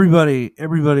everybody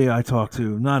I talk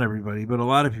to, not everybody, but a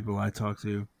lot of people I talk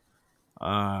to,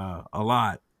 a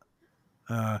lot.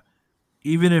 Uh,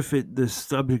 Even if the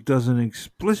subject doesn't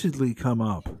explicitly come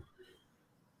up,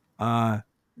 uh,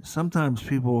 sometimes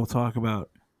people will talk about,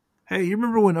 hey, you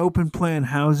remember when open plan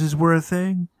houses were a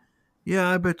thing? Yeah,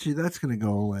 I bet you that's gonna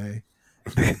go away.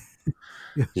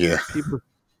 Yeah, Yeah. people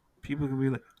people can be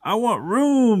like, I want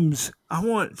rooms. I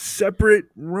want separate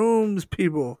rooms,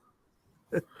 people.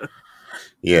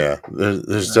 Yeah,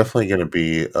 there's Yeah. definitely going to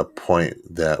be a point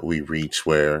that we reach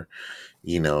where,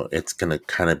 it's going to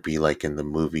kind of be like in the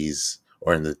movies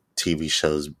or in the TV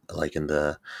shows, like in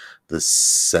the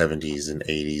 70s and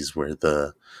 80s, where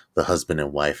the husband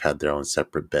and wife had their own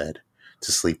separate bed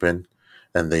to sleep in.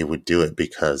 And they would do it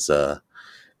because the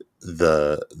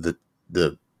the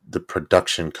the the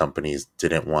production companies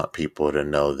didn't want people to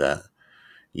know that,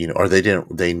 or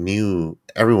they knew,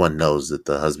 everyone knows that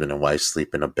the husband and wife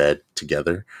sleep in a bed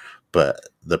together, but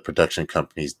the production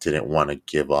companies didn't want to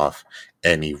give off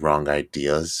any wrong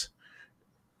ideas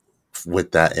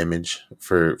with that image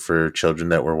for children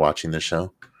that were watching the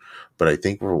show. But I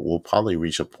think we'll probably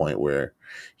reach a point where,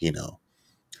 you know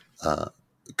uh,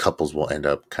 couples will end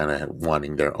up kind of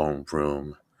wanting their own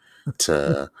room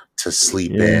to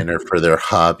sleep Yeah. in, or for their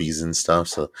hobbies and stuff.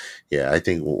 So yeah, I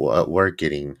think we're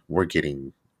getting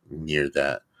near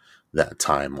that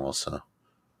time also.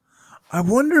 I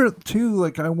wonder too,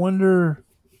 like I wonder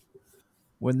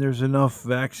when there's enough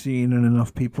vaccine in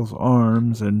enough people's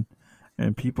arms, and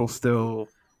people still,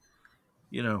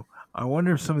 you know, I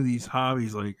wonder if some of these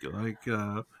hobbies like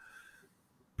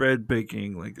bread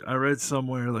baking, like I read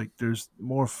somewhere like there's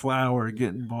more flour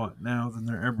getting bought now than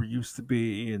there ever used to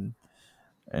be,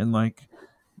 and like,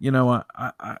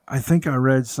 I think I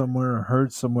read somewhere or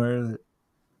heard somewhere that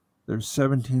there's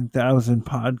 17,000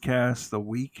 podcasts a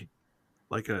week,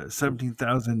 like a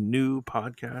 17,000 new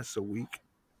podcasts a week.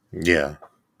 Yeah.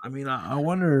 I mean, I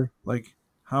wonder like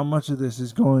how much of this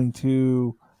is going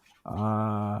to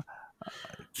uh,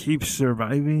 keep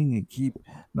surviving and keep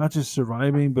not just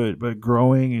surviving, but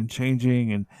growing and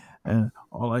changing and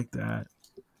all like that.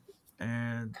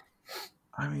 And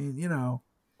I mean,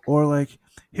 or like,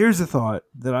 here's a thought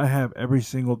that I have every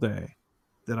single day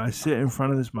that I sit in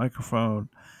front of this microphone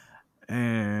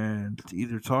and to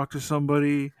either talk to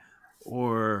somebody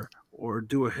or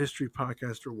do a history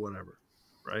podcast or whatever,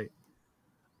 right?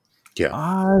 Yeah.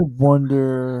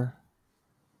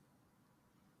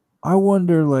 I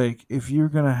wonder like if you're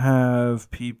going to have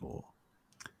people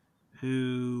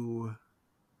who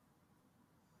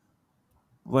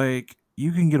like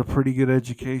you can get a pretty good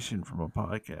education from a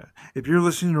podcast. If you're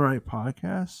listening to the right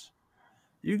podcasts,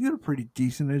 you can get a pretty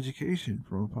decent education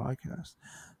from a podcast.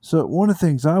 So one of the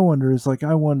things I wonder is like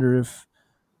I wonder if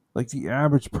like the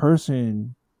average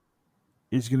person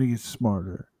is going to get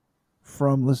smarter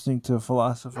from listening to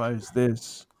philosophize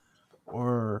this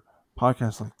or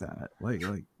podcasts like that. Like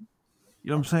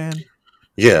you know what I'm saying?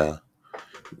 Yeah.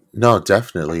 No,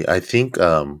 definitely. I think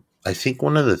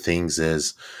one of the things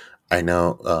is I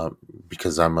know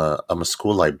because I'm a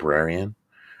school librarian.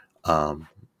 Um,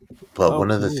 but Oh,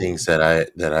 one of the cool. things that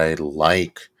I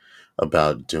like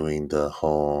about doing the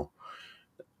whole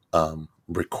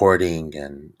recording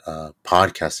and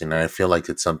podcasting, and I feel like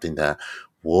it's something that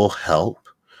will help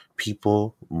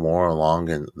people more along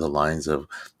in the lines of,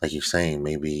 like you're saying,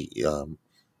 maybe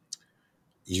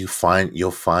you'll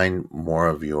find more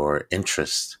of your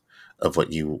interest of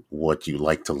what you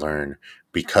like to learn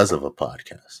because of a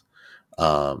podcast.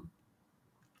 Um,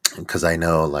 because I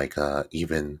know, like,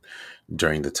 even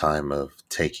during the time of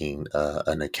taking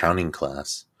an accounting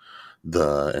class,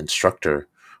 the instructor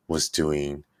was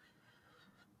doing,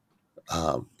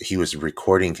 he was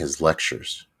recording his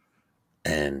lectures.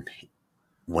 And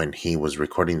when he was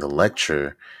recording the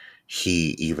lecture,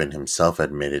 he even himself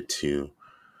admitted to,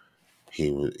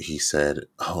 he said,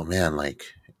 "Oh man,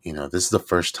 like, this is the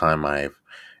first time I've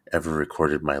ever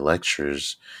recorded my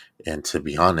lectures. And to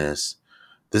be honest,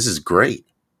 this is great."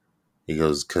 He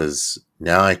goes, because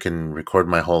now I can record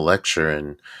my whole lecture,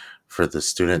 and for the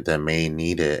student that may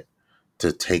need it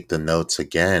to take the notes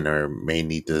again, or may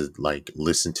need to like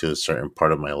listen to a certain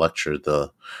part of my lecture,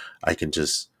 I can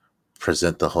just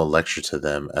present the whole lecture to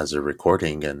them as a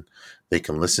recording, and they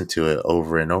can listen to it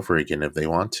over and over again if they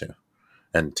want to,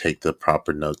 and take the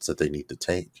proper notes that they need to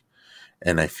take.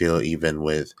 And I feel even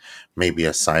with maybe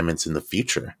assignments in the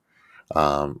future,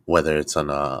 whether it's on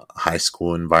a high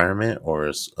school environment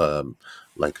or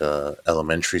like a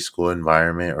elementary school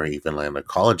environment, or even like a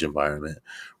college environment,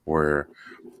 where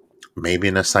maybe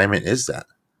an assignment is that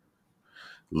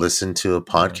listen to a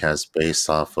Yeah. podcast based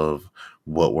off of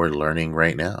what we're learning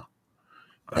right now.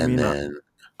 I and mean, then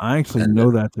I actually and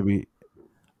know that to be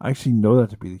I actually know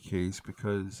that to be the case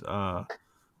because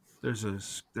there's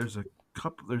a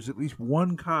couple there's at least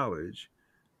one college,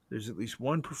 there's at least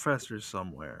one professor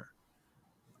somewhere.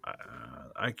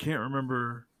 I can't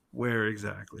remember where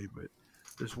exactly, but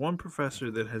there's one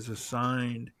professor that has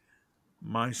assigned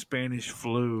my Spanish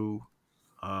flu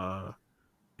uh,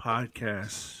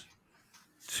 podcasts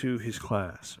to his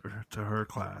class or to her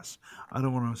class. I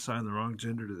don't want to assign the wrong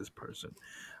gender to this person,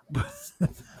 but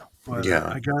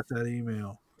yeah, I got that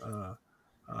email. Uh,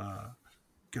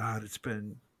 God, it's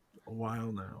been a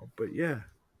while now, but yeah.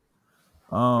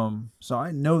 So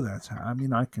I know I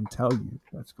mean, I can tell you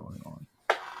that's going on.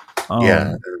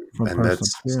 yeah, From and personal that's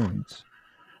experience.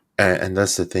 and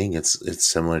that's the thing. It's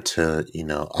similar to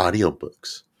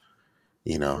audiobooks.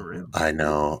 For real. I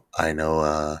know.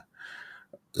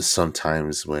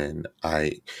 Sometimes when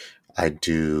I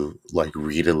do like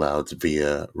read alouds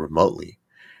via remotely,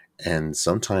 and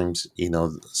sometimes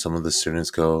some of the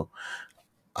students go,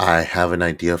 "I have an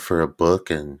idea for a book,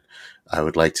 and I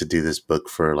would like to do this book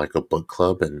for like a book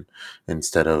club." And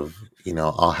instead of,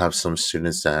 I'll have some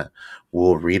students that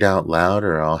will read out loud,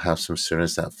 or I'll have some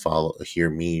students that hear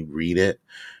me read it.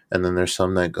 And then there's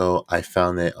some that go, I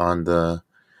found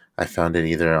it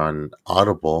either on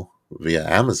Audible via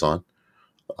Amazon,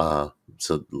 uh,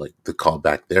 so like the call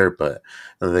back there, but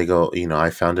they go, I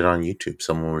found it on YouTube.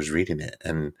 Someone was reading it,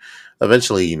 and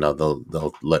eventually,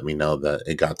 they'll let me know that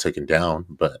it got taken down.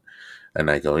 But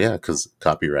and I go, yeah, because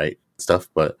copyright stuff.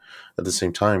 But at the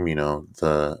same time,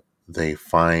 they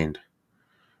find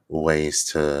ways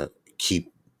to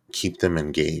keep them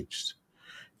engaged.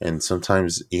 And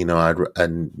sometimes,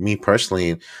 and me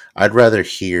personally, I'd rather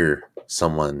hear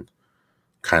someone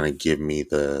kind of give me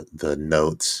the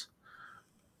notes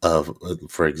of,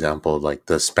 for example, like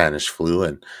the Spanish flu,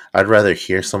 and I'd rather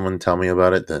hear someone tell me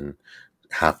about it than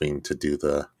having to do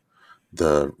the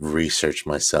research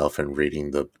myself and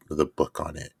reading the book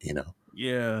on it.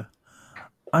 Yeah.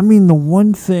 I mean, the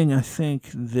one thing I think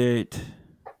that,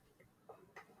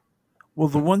 well,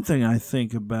 the one thing I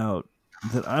think about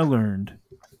that I learned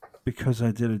because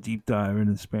I did a deep dive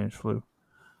into the Spanish flu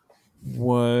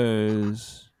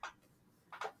was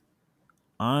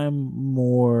I'm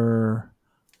more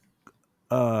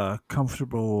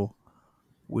comfortable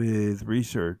with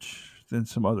research than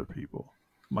some other people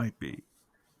might be,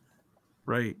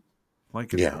 right?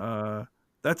 Like Yeah,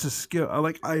 that's a skill.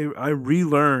 I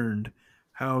relearned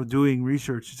how doing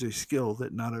research is a skill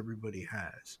that not everybody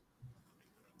has,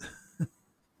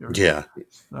 or yeah,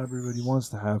 not everybody wants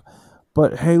to have.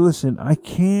 But hey, listen, I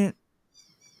can't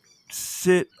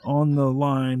sit on the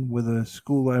line with a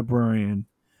school librarian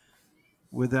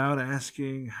without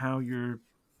asking how your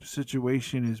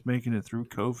situation is making it through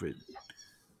COVID,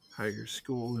 how your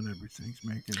school and everything's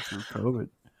making it through COVID.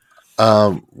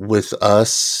 with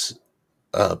us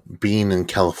being in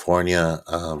California,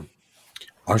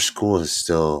 our school is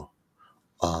still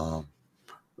um,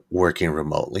 working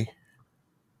remotely.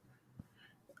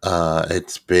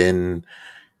 It's been,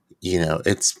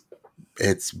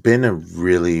 it's been a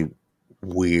really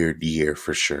weird year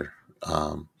for sure.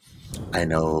 I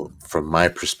know from my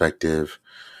perspective,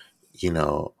 you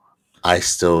know, I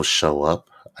still show up.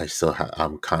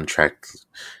 I'm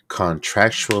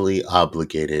contractually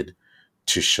obligated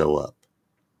to show up.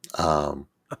 Um,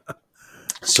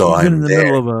 so Even in I'm the there.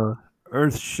 middle of a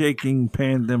earth-shaking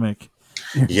pandemic,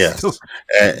 you're still Yes,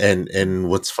 and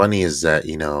what's funny is that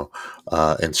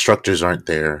instructors aren't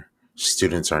there,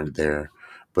 students aren't there,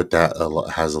 but that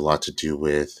has a lot to do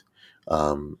with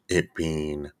it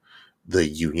being the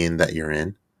union that you're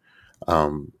in.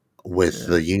 Um, with yeah.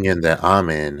 the union that I'm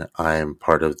in, I'm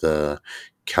part of the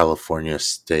California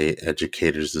State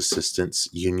Educators Assistance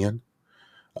Union.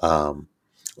 Um,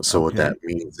 so what Okay. that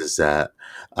means is that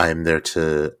I'm there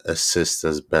to assist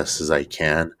as best as I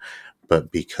can,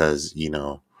 but because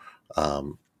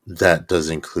that does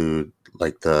include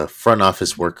like the front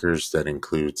office workers, that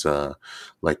includes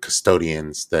like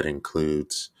custodians, that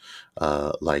includes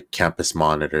like campus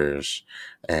monitors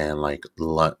and like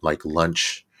like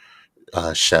lunch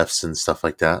chefs and stuff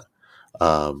like that.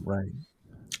 Um, Right.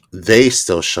 they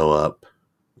still show up,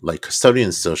 like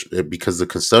custodians still because the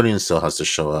custodian still has to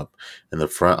show up, and the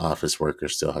front office worker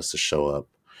still has to show up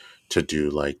to do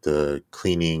like the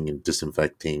cleaning and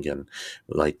disinfecting and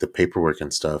like the paperwork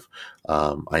and stuff.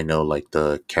 I know like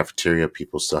the cafeteria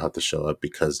people still have to show up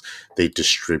because they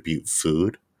distribute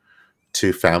food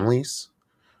to families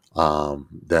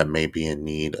that may be in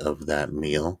need of that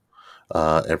meal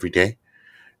every day.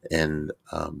 And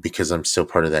because I'm still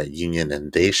part of that union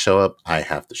and they show up, I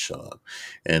have to show up.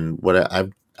 And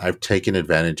I've taken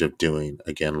advantage of doing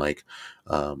again, like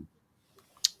um,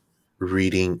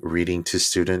 reading to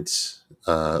students,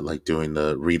 like doing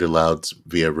the read alouds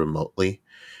via remotely.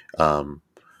 Um,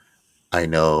 I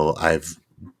know I've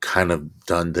kind of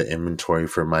done the inventory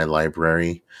for my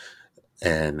library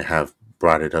and have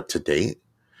brought it up to date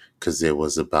because it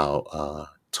was about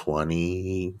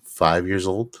 25 years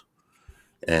old,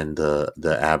 and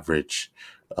the average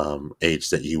age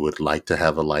that you would like to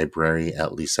have a library,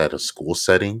 at least at a school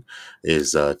setting,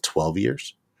 is 12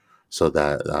 years. So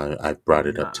that I've I brought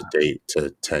it mean, up to I, date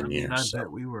to I 10 mean, I years. bet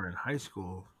So we were in high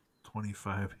school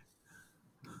 25,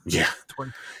 yeah,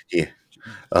 20. yeah.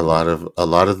 A Geez. lot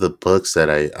of the books that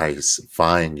I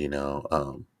find,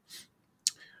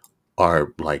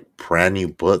 are like brand new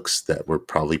books that were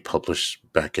probably published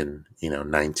back in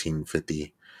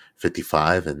 1950,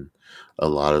 55. And a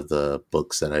lot of the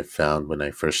books that I found when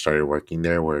I first started working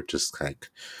there were just like,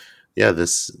 yeah,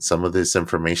 this some of this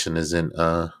information isn't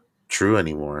true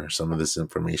anymore. Some of this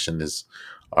information is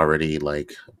already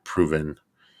like proven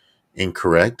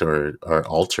incorrect or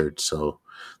altered. So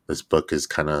this book is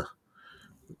kind of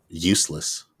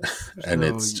useless, and So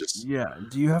it's just yeah,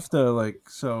 do you have to like?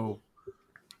 So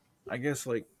I guess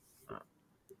like uh,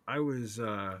 I was,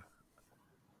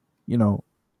 you know,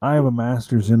 I have a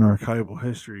master's in archival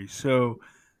history. So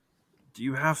do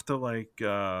you have to like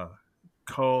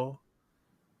call?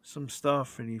 some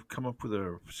stuff and you come up with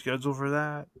a schedule for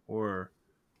that, or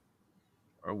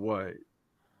what?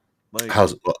 Like,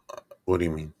 How's what do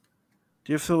you mean?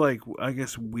 do you have to like I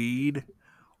guess weed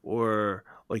or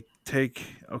like take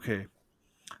okay?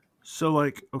 So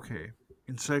like okay,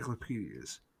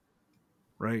 encyclopedias,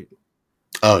 right?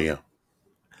 Oh yeah.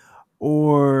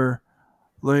 Or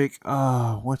like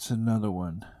what's another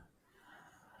one?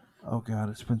 Oh god,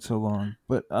 it's been so long.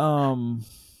 But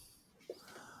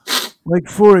like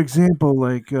for example,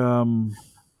 like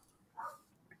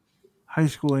high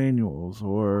school annuals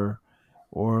or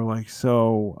like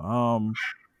so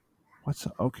what's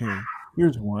okay,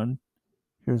 here's one.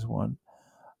 Here's one.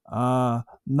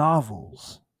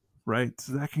 Novels, right?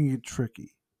 So that can get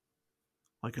tricky.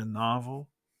 Like a novel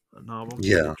can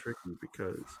Yeah. get tricky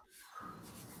because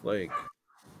like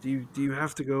do you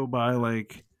have to go by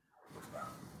like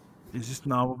is this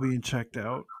novel being checked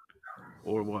out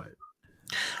or what?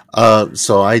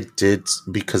 So I did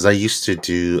because I used to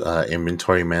do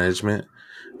inventory management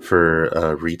for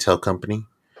a retail company.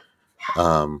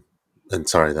 Um, and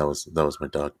sorry, that was my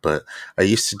dog. But I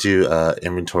used to do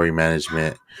inventory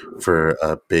management for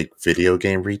a big video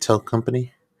game retail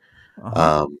company. Uh-huh.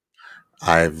 Um,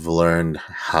 I've learned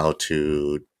how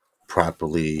to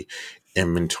properly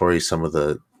inventory some of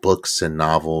the books and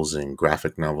novels and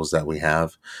graphic novels that we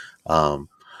have. Um,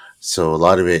 so a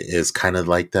lot of it is kind of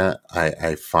like that.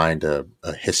 I find a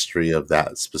history of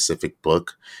that specific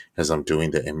book as I'm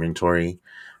doing the inventory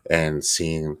and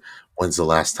seeing when's the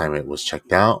last time it was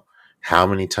checked out, how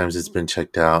many times it's been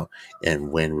checked out,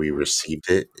 and when we received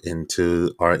it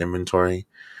into our inventory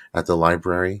at the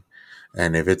library.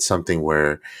 And if it's something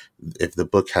where if the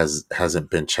book hasn't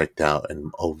been checked out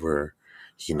in over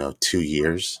 2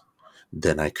 years,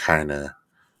 then I kind of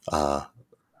uh,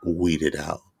 weed it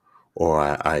out, or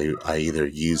I either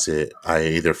use it, I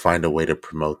either find a way to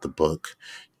promote the book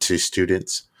to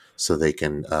students so they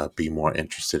can be more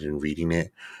interested in reading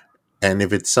it. And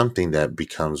if it's something that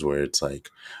becomes where it's like,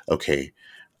 okay,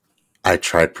 I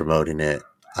tried promoting it.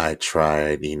 I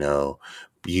tried,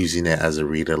 using it as a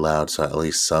read aloud. So at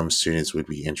least some students would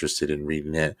be interested in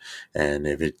reading it. And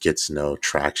if it gets no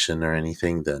traction or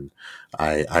anything, then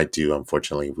I do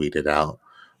unfortunately weed it out.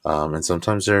 And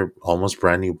sometimes they're almost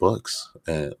brand new books.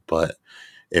 But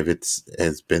if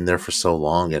it's been there for so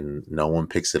long and no one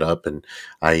picks it up, and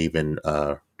I even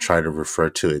try to refer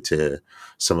to it to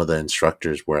some of the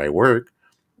instructors where I work,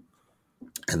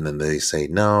 and then they say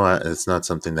no, it's not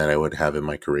something that I would have in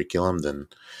my curriculum, then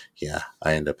yeah,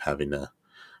 I end up having to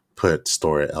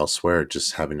store it elsewhere,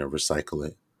 just having to recycle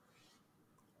it.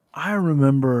 I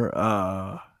remember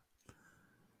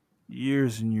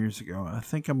years and years ago. I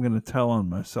think I'm going to tell on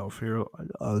myself here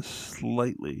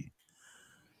slightly.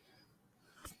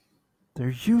 There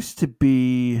used to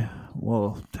be,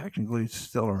 well, technically it's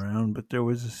still around, but there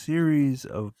was a series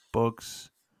of books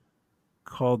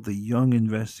called The Young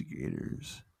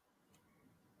Investigators.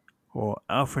 Well,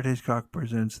 Alfred Hitchcock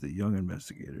presents The Young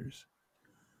Investigators.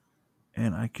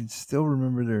 And I can still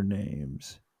remember their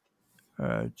names.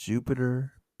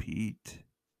 Jupiter, Pete,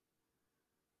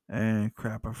 and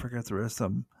crap, I forgot the rest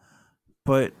of them.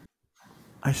 But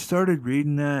I started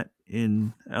reading that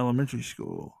in elementary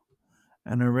school,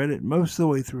 and I read it most of the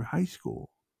way through high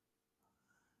school.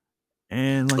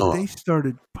 And like Oh they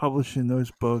started publishing those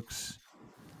books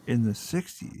in the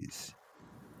 60s,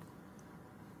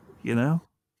 you know?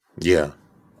 yeah.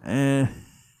 And,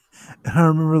 and I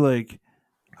remember like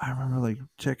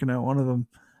checking out one of them.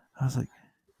 I was like,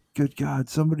 "Good God,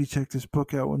 somebody checked this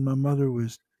book out when my mother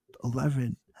was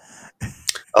 11."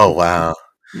 Oh wow.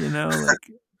 You know,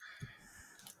 like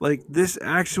this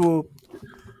actual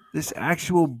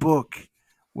book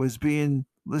was being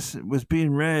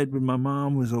read when my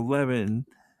mom was 11,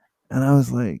 and I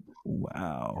was like,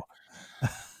 "Wow."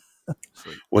 It's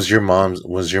like, Was your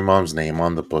mom's name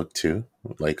on the book too?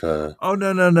 Like "Oh,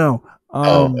 no, no, no."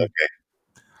 oh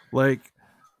Like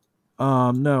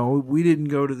no, we didn't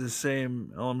go to the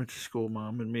same elementary school,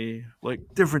 mom and me. Like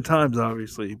different times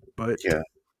obviously, but yeah.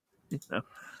 you know,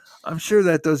 I'm sure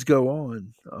that does go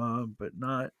on. But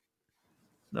not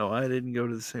no, I didn't go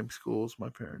to the same schools my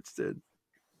parents did.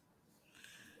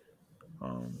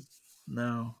 Um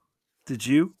no. Did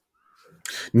you?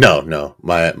 No, no.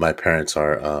 My parents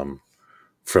are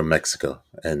from Mexico,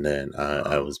 and then I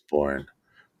Oh, was born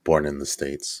in the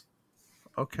States.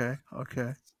 okay,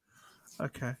 okay,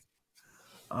 okay.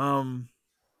 Um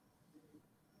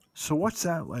so what's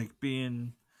that like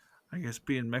being I guess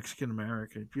being Mexican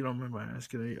American? If you don't mind my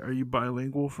asking, are you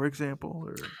bilingual, for example,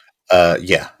 or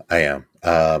Yeah, I am.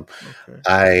 okay,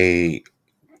 I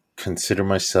consider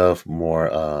myself more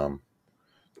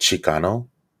Chicano.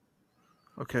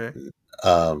 Okay.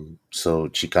 So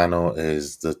Chicano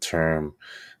is the term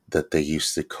that they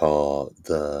used to call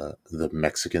the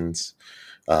Mexicans,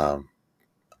 um,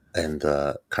 and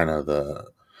kind of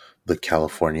the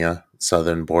California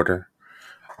southern border,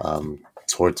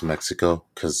 towards Mexico,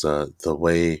 because the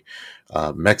way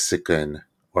Mexican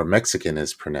or Mexican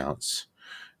is pronounced,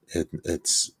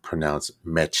 it's pronounced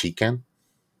Mexican.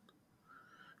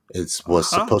 It Uh was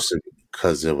huh. supposed to,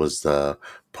 because it was the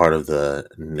part of the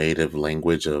native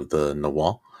language of the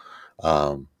Nahual,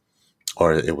 um,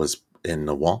 or it was in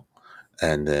Nahual,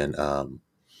 and then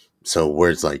so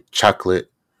words like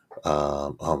chocolate.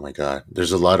 Oh my God,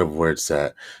 there's a lot of words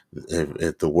that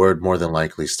if the word more than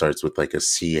likely starts with like a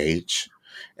ch,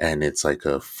 and it's like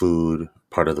a food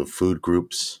part of the food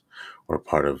groups, or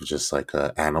part of just like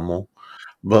a animal,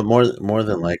 but more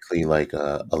than likely, like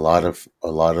a lot of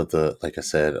the, like I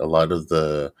said, a lot of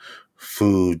the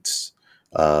foods,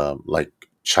 like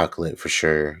chocolate for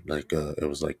sure. Like it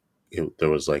was like there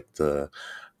was like the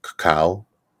cacao,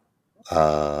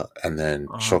 and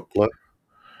then Uh huh. chocolate.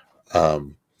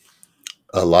 Um,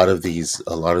 a lot of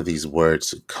these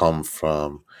words come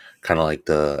from kind of like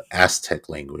the Aztec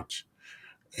language,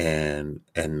 and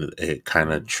it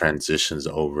kind of Mm. transitions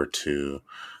over to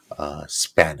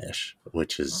Spanish,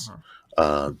 which Uh is huh.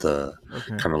 the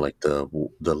Okay. kind of like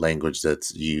the language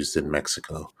that's used in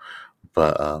Mexico.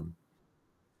 But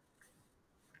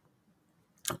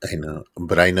I know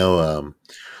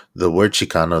the word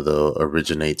Chicano though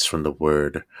originates from the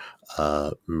word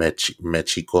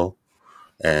Mexico,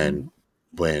 and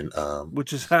when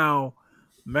Which is how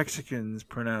Mexicans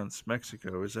pronounce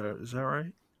Mexico. Is that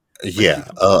right? yeah,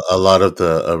 Mexico. a lot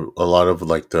of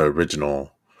like the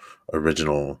original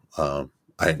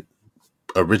I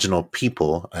original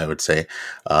people, I would say,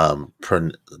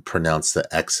 pronounce the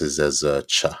X's as a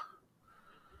cha.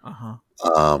 Uh huh.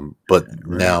 But Right.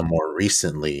 now, more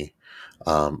recently,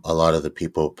 a lot of the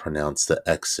people pronounce the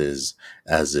X's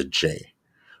as a J.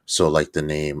 So, like the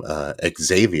name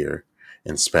Xavier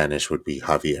in Spanish would be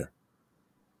Javier.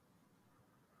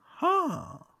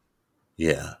 Huh.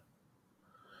 Yeah,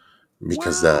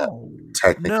 because Wow.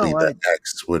 technically No, the I.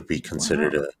 X would be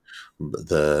considered Wow.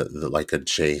 the like a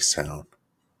J sound.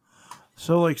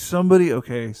 So like somebody.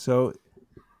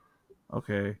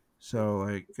 So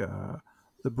like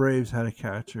the Braves had a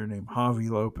catcher named Javi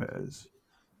Lopez.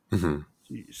 Hmm.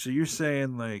 So you're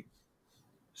saying like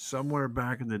somewhere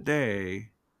back in the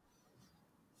day,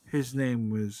 his name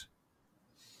was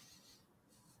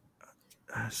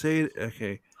say it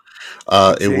okay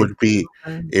It Xavier would be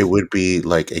it Lopez. would be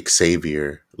like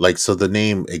Xavier. Like, so the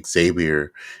name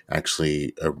Xavier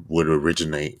actually would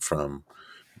originate from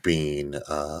being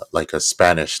like a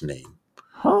Spanish name,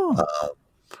 Huh.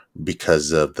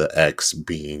 because of the X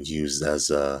being used as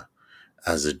a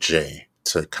J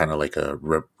to kind of like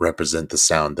represent the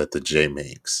sound that the J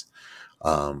makes.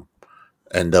 Um,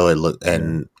 and though it look Yeah.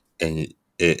 and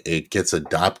it gets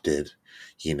adopted,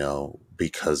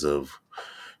 because of,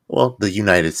 well, the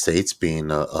United States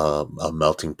being a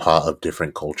melting pot of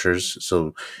different cultures.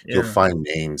 So you'll Yeah. find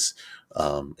names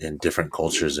in different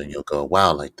cultures, and you'll go,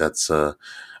 wow, like that's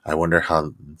I wonder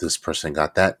how this person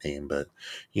got that name, but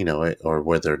or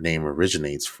where their name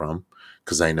originates from.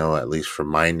 Because I know, at least for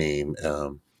my name,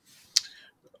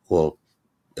 well,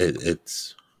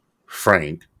 it's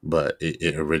Frank, but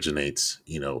it originates,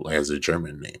 as a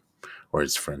German name, or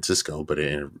it's Francisco, but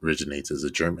it originates as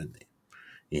a German name,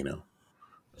 you know,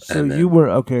 So and you then were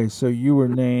okay. So you were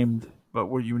named, but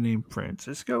were you named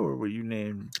Francisco or were you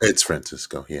named? it's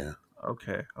Francisco, yeah.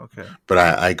 Okay. Okay. But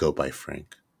I go by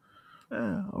Frank.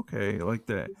 Yeah. Okay. Like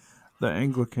the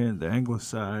Anglican, the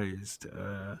anglicized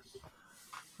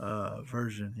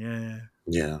version. Yeah.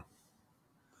 Yeah,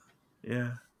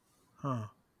 Yeah. Huh.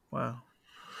 Wow.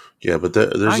 yeah, but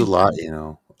there's a I lot,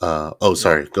 Oh, yeah.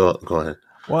 sorry. Go ahead.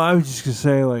 Well, I was just gonna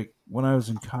say, like, when I was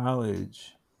in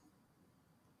college,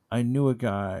 I knew a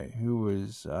guy who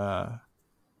was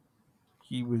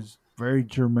he was very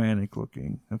Germanic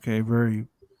looking, okay, very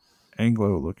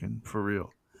Anglo looking for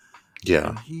real.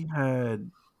 Yeah, And he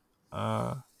had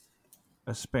uh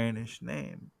a Spanish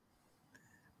name,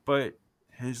 but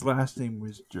his last name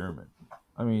was German.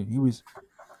 I mean, he was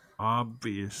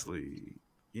obviously,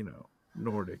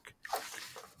 Nordic.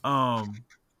 Um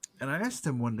and I asked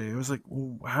him one day, I was like,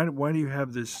 well, why do you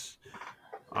have this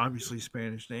obviously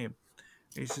Spanish name?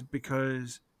 And he said,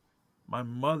 because my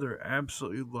mother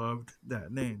absolutely loved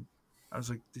that name. I was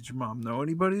like, did your mom know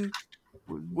anybody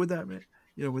with that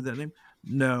with that name?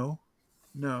 No,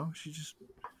 no, she just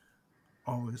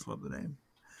always loved the name.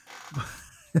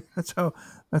 that's how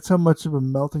that's how much of a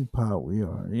melting pot we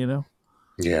are.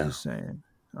 yeah, Just saying.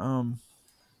 Um,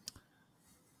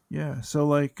 Yeah. So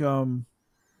like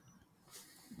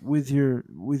with your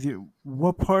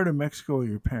what part of Mexico are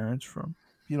your parents from?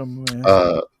 If you don't mind me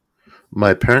asking. Uh,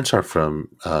 my parents are from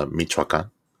Michoacan.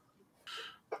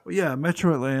 Well, yeah,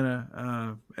 Metro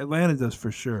Atlanta. Atlanta does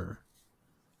for sure,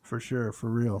 for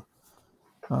real.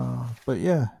 But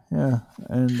yeah, yeah,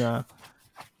 and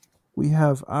we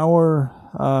have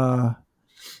our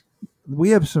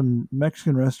we have some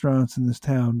Mexican restaurants in this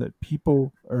town that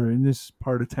people or in this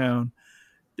part of town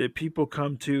that people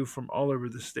come to from all over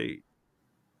the state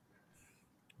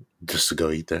Just to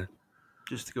go eat there.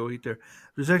 just to go eat there.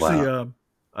 There's actually Wow.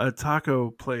 a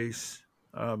taco place,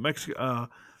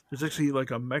 there's actually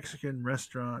like a Mexican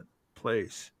restaurant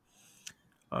place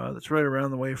that's right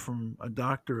around the way from a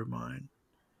doctor of mine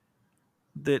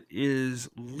that is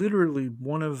literally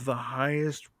one of the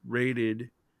highest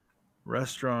rated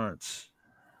restaurants,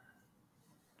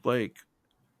 like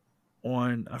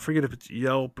on, I forget if it's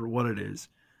Yelp or what it is,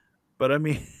 but I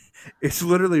mean, it's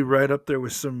literally right up there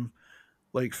with some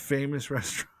like famous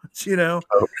restaurants,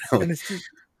 Oh, really? and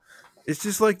it's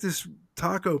just like this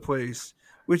taco place,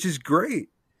 which is great,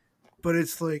 but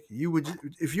it's like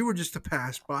if you were just to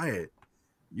pass by it,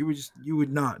 you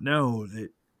would not know that,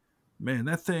 man,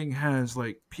 that thing has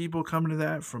like people coming to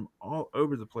that from all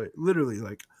over the place, literally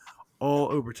like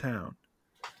all over town,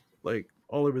 like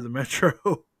all over the metro.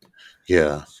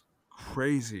 Yeah. It's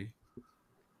crazy,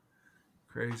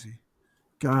 crazy.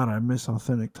 God, I miss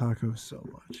authentic tacos so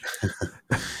much.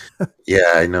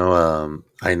 Yeah, I know.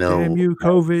 I Damn know. you,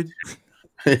 COVID.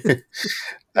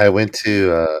 I went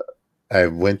to I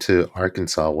went to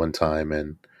Arkansas one time,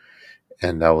 and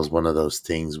that was one of those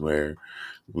things where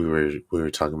we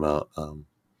were talking about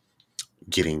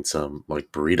getting some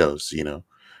like burritos,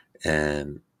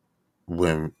 and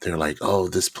when they're like, "Oh,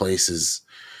 this place is,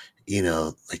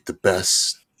 like the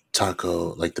best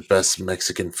taco, like the best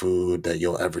Mexican food that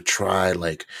you'll ever try,"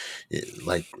 like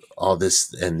all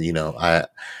this, and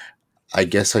I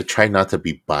guess I try not to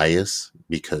be biased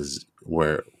because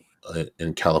we're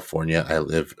in California. I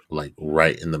live like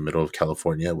right in the middle of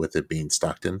California, with it being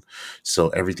Stockton, so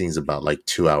everything's about like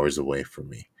 2 hours away from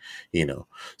me. You know,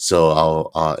 so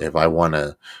I'll if I want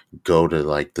to go to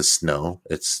like the snow,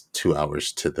 it's 2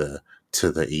 hours to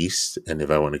the east, and if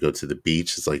I want to go to the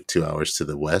beach, it's like 2 hours to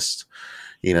the west.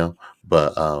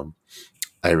 But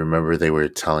I remember they were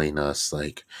telling us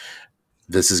like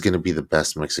this is going to be the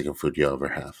best Mexican food you'll ever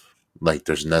have. Like,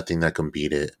 there's nothing that can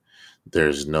beat it.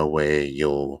 There's no way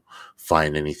you'll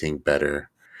find anything better.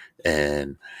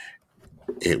 And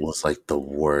it was like the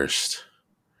worst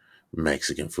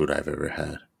Mexican food I've ever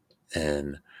had.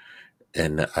 And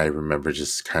I remember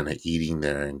just kind of eating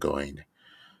there and going,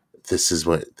 this is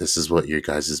what your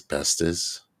guys' best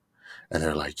is. And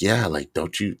they're like, yeah, like,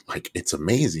 don't you like, it's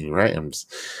amazing, right? I was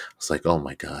like, oh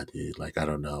my God, dude, like, I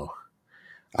don't know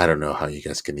how you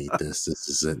guys can eat this.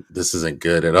 This isn't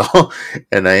good at all.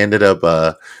 And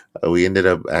we ended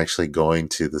up actually going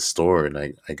to the store,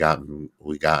 and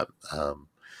we got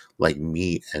like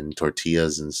meat and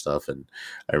tortillas and stuff. And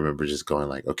I remember just going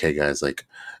like, okay, guys, like,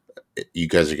 you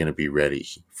guys are going to be ready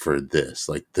for this.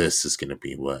 Like, this is going to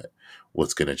be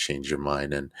what's going to change your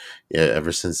mind. And yeah,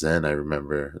 ever since then, I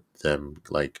remember them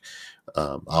like,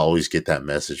 I always get that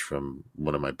message from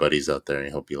one of my buddies out there, and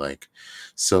he'll be like,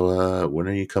 so when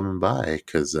are you coming by?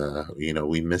 Because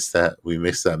we missed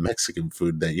that Mexican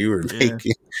food that you were Yeah,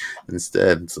 making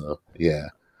instead. So yeah,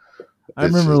 I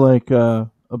it's remember just like a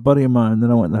buddy of mine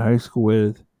that I went to high school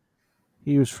with.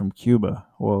 He was from Cuba.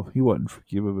 Well, he wasn't from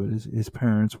Cuba, but his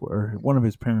parents were. One of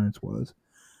his parents was,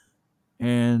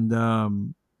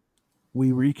 and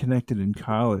we reconnected in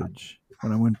college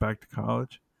when I went back to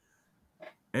college.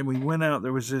 And we went out.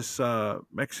 There was this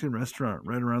Mexican restaurant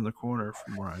right around the corner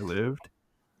from where I lived,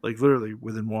 like literally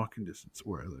within walking distance of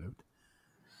where I lived.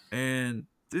 And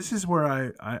this is where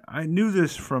I knew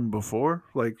this from before.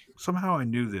 Like somehow I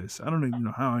knew this. I don't even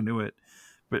know how I knew it.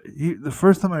 But the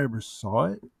first time I ever saw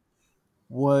it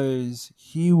was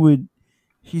he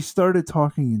started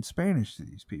talking in Spanish to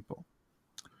these people,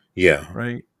 yeah.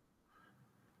 right?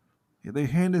 They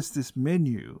hand us this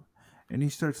menu, and he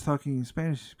starts talking in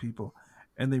Spanish to people,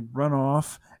 and they run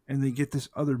off and they get this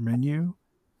other menu,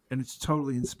 and it's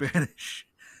totally in Spanish.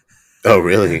 Oh, And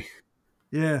really?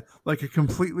 yeah, like a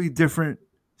completely different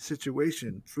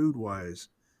situation, food wise,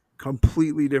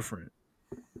 completely different.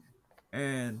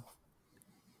 And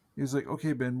he was like,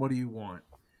 "Okay, Ben, what do you want?"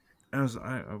 And I was,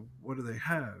 "What do they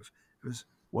have?" It was,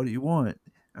 "What do you want?"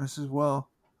 And I says, "Well,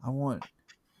 I want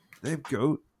they have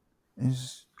goat." And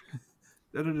he's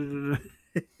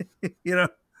you know,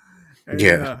 and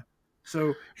Yeah.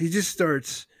 so he just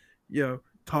starts,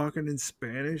 talking in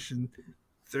Spanish, and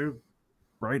they're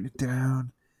writing it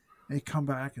down. And he'd come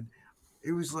back, and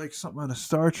it was like something out of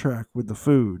Star Trek with the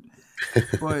food.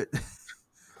 But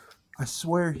I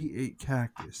swear he ate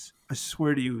cactus. I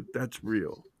swear to you, that's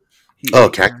real. He Oh, ate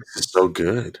cactus is so cactus.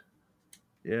 good.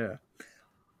 Yeah.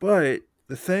 But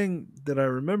the thing that I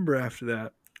remember after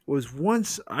that was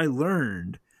once I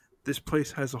learned this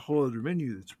place has a whole other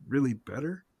menu that's really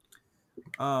better.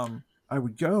 I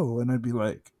would go and I'd be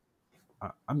like,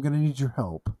 I'm gonna need your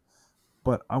help,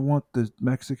 but I want the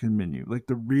Mexican menu, like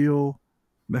the real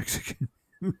Mexican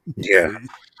menu, Yeah, please.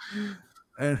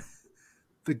 And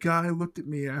the guy looked at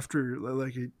me after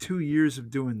like 2 years of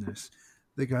doing this.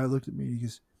 The guy looked at me and he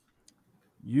goes,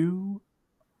 "You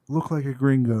look like a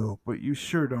gringo, but you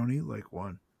sure don't eat like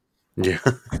one." yeah.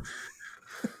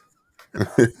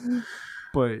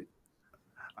 But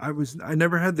I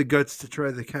never had the guts to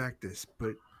try the cactus,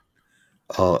 but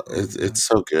Oh, oh it's man,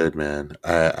 so good, man.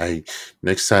 I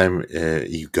next time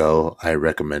you go, I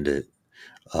recommend it.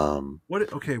 Um,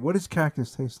 what does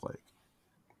cactus taste like?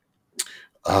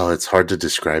 oh, it's hard to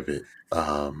describe it.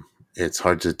 It's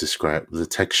hard to describe the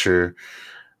texture,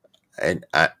 and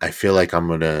I feel like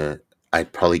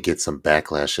I'd probably get some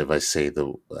backlash if I say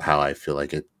the how I feel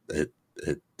like it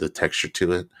the texture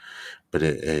to it, but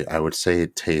I would say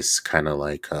it tastes kind of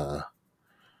like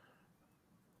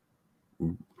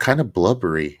kind of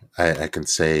blubbery. I can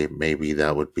say maybe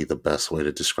that would be the best way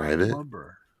to describe it.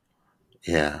 Blubber.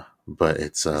 Yeah, but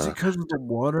it's Is it because of the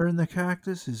water in the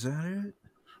cactus? Is that it?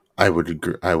 I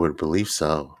would believe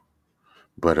so.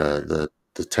 But Okay.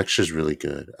 the texture is really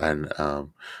good, and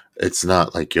it's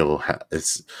not like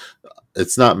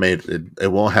it's not made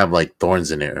it won't have like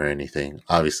thorns in it or anything,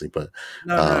 obviously, but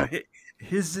No, no, um,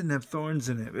 his didn't have thorns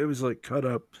in it. It was like cut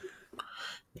up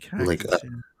like cactus.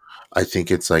 Yeah. I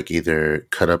think it's like either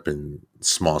cut up in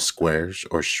small squares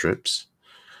or strips.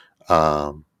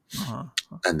 Um, Uh-huh.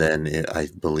 and then I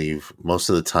believe most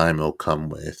of the time it'll come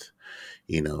with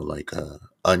like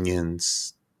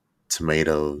onions,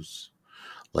 tomatoes,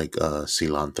 like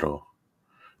cilantro,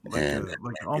 and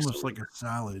Like maybe some. almost like a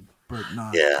salad, but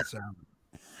not Yeah, a salad.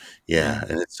 yeah, And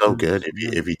and it's so good if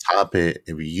yeah. you top it,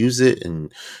 if you use it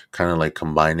and kind of like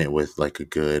combine it with like a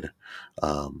good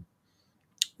um,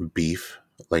 beef,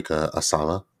 like a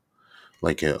asada,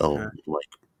 like Okay. like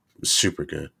super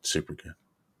good, super good.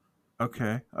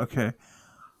 Okay. Okay.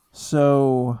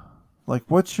 So, like,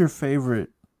 what's your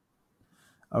favorite?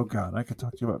 Oh God, I could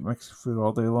talk to you about Mexican food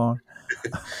all day long.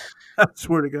 I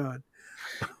swear to God.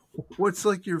 What's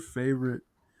like your favorite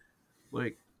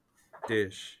like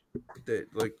dish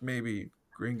that like maybe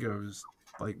gringos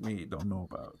like me don't know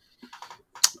about?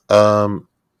 Um,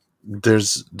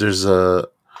 there's a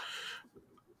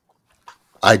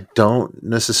I don't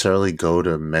necessarily go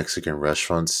to Mexican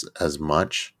restaurants as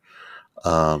much,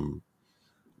 um,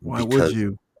 Why would because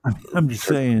you? I'm just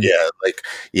because saying. yeah, like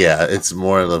yeah, it's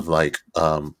more of like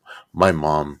my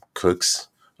mom cooks.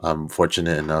 I'm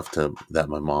fortunate enough to that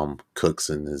my mom cooks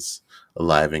and is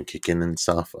alive and kicking and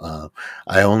stuff.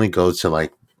 I only go to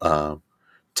like uh,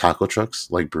 taco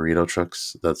trucks, like burrito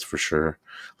trucks. That's for sure.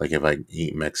 Like if I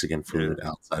eat Mexican Yeah. food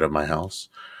outside of my house,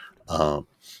 um,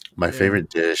 my Yeah. favorite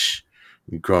dish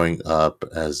growing up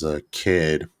as a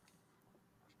kid,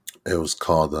 it was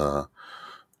called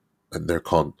they're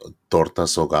called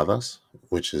tortas ahogadas,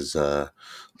 which is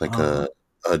like Uh-huh.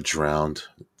 a drowned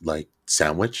like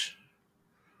sandwich.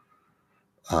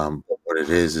 But what it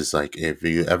is like if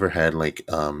you ever had like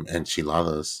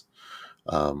enchiladas,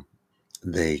 um,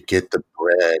 they get the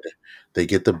bread. They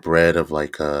get the bread of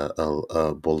like a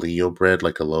bolillo bread,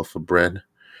 like a loaf of bread,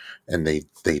 and they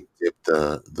dip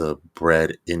the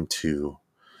bread into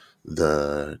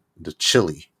the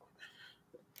chili,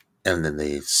 and then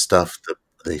they stuff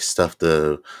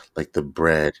the like the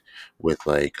bread with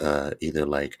like either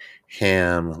like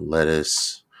ham,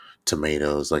 lettuce,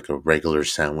 tomatoes, like a regular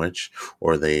sandwich,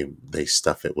 or they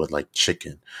stuff it with like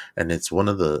chicken, and it's one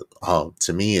of the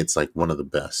to me it's like one of the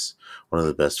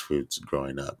best foods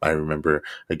growing up. I remember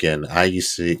again I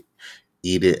used to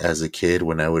eat it as a kid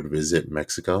when I would visit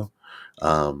Mexico,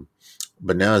 um,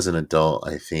 but now as an adult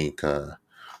I think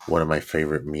one of my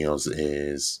favorite meals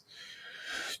is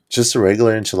just a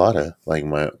regular enchilada. Like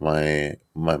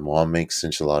my mom makes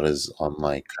enchiladas on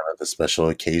like kind of the special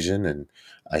occasion, and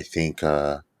I think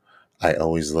I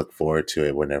always look forward to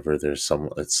it whenever there's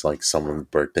it's like someone's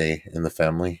birthday in the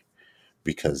family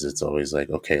because it's always like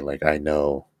okay, like I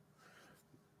know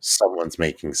someone's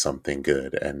making something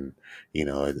good, and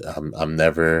I'm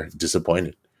never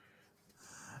disappointed.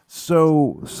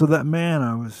 So that man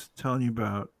I was telling you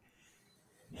about,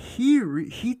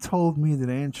 he told me that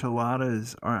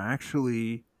enchiladas are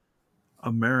actually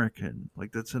American.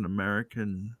 Like that's an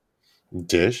American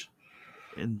Dish.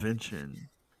 invention,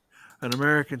 an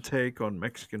American take on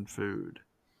Mexican food.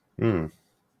 Hmm.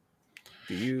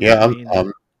 Do you? Yeah, I I'm.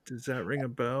 mean, does that ring a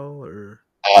bell or?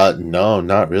 No,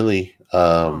 not really.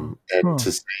 Huh. And Huh.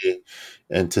 to say,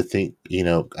 and to think,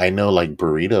 I know like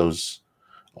burritos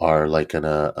are like an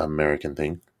American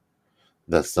thing.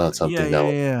 That's not Yeah, something that yeah,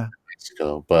 was yeah. in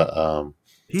Mexico, but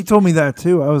He told me that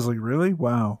too. I was like, really?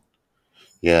 Wow.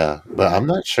 yeah, but I'm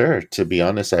not sure. To be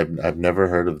honest, I've never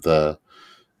heard of the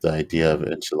idea of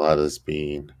enchiladas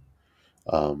being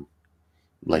um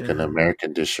like an Yeah.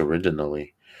 American dish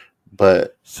originally.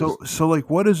 But So like,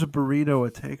 what is a burrito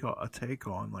a take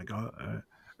on? Like,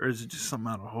 or is it just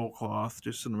something out of whole cloth,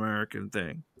 just an American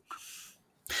thing?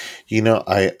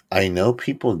 I know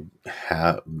people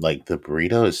have like the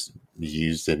burrito is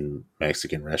used in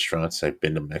Mexican restaurants. I've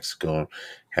been to Mexico,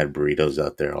 had burritos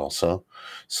out there also.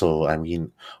 So I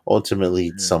mean,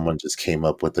 ultimately, Yeah. someone just came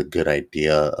up with a good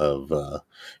idea of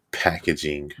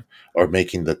packaging or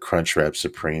making the Crunch Wrap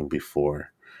Supreme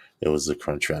before it was the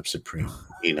Crunch Wrap Supreme.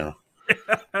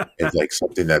 It's like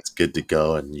something that's good to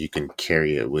go, and you can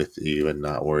carry it with you and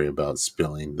not worry about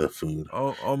spilling the food.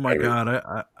 Oh my God!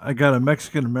 I got a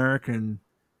Mexican American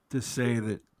to say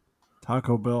that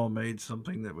Taco Bell made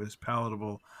something that was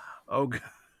palatable. Oh,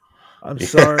 I'm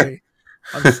sorry.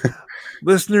 I'm s-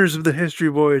 Listeners of the History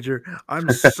Voyager. I'm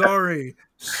sorry.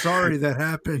 Sorry that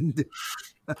happened.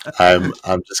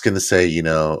 I'm just gonna say,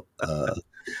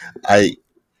 I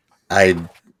I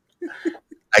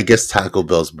I guess Taco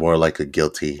Bell's more like a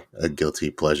guilty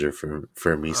pleasure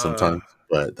for me Uh, sometimes,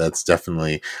 but that's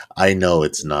definitely I know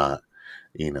it's not.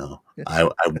 I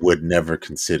would never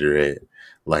consider it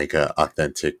like a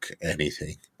authentic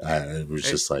anything. It was hey,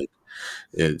 just like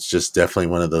it's just definitely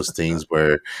one of those things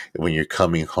where when you're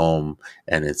coming home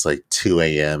and it's like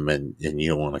 2 a.m. and you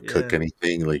don't want to cook yeah.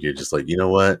 anything, like you're just like, you know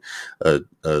what?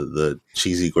 The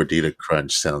cheesy gordita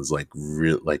crunch sounds like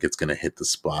real, like it's gonna hit the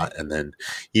spot, and then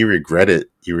you regret it.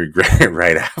 You regret it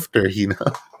right after.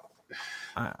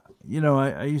 I,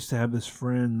 I used to have this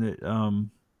friend that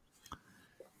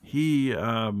he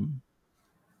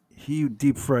he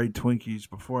deep fried Twinkies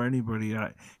before anybody.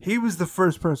 He was the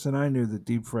first person I knew that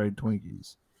deep fried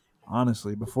Twinkies.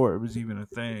 Honestly, before it was even a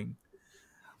thing,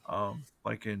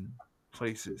 like in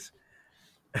places,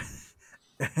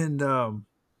 and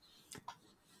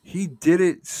he did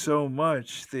it so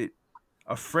much that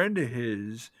a friend of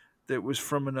his that was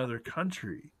from another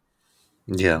country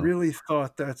Yeah. really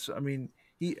thought that's. I mean,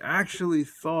 he actually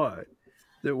thought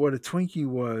that what a Twinkie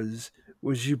was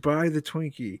you buy the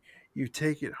Twinkie, you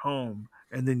take it home,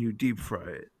 and then you deep fry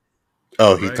it,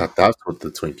 Oh, he right? thought that's what the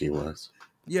Twinkie was.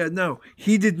 Yeah, no,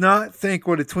 he did not think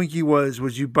what a Twinkie was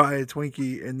you buy a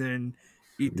Twinkie and then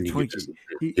eat the You could just, Twinkie.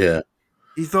 He yeah.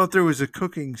 he thought there was a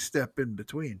cooking step in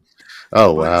between.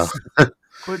 Oh But wow.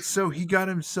 but so he got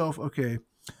himself okay.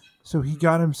 So he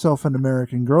got himself an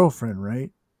American girlfriend,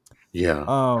 right? Yeah.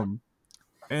 Um,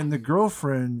 and the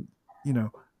girlfriend, you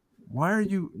know, why are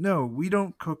you? No, we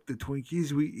don't cook the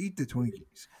Twinkies. We eat the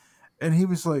Twinkies. And he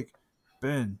was like,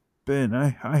 Ben,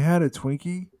 I had a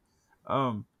Twinkie.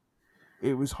 Um,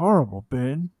 it was horrible,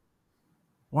 Ben.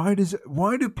 Why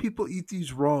do people eat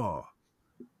these raw?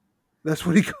 That's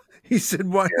what he he said.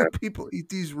 Why do Yeah. people eat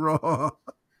these raw?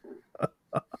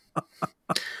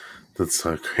 That's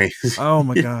so crazy. Oh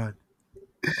my god!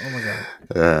 Oh my god!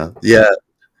 Yeah.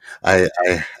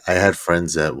 I had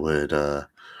friends that would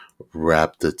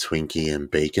wrap the Twinkie in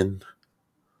bacon.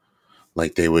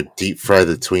 Like they would deep fry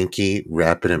the Twinkie,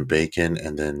 wrap it in bacon,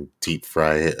 and then deep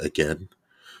fry it again.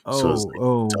 So it's Oh like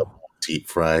double oh, deep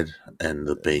fried and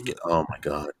the bacon. the, Oh my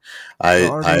god. the I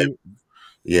artery.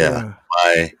 yeah. Yeah.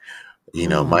 My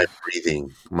Oh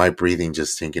my breathing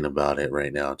just thinking about it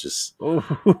right now. Just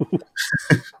oh.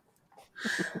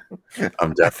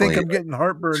 I'm I think definitely I'm getting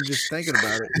heartburn just thinking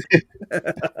about it.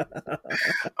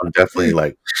 I'm definitely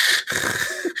like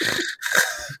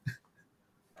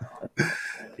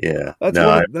yeah.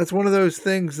 No, That's one of those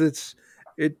things that's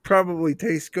it probably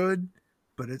tastes good,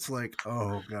 but it's like,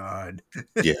 oh god.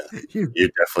 yeah. you You're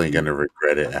definitely you gonna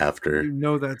regret it after. you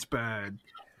know that's bad.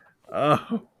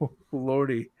 Oh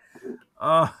lordy.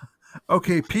 Uh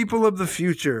okay, people of the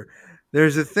future.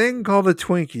 There's a thing called a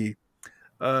Twinkie.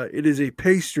 It is a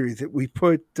pastry that we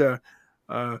put uh,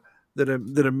 that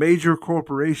a major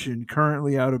corporation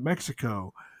currently out of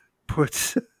Mexico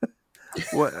puts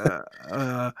what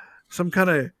some kind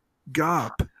of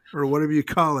gop or whatever you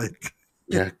call it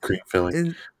Yeah, cream filling.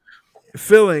 in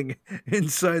filling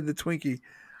inside the Twinkie.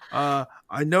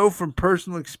 I know from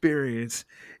personal experience,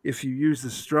 if you use the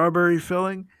strawberry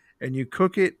filling and you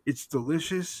cook it, it's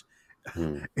delicious.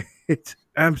 Hmm. It's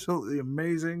absolutely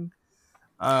amazing.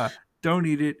 Uh, Don't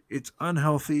eat it. It's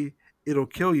unhealthy. It'll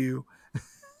kill you.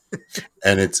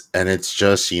 And it's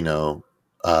just 75%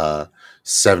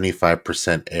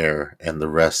 air, and the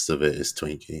rest of it is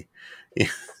Twinkie.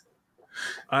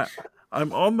 I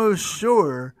I'm almost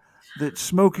sure that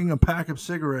smoking a pack of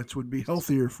cigarettes would be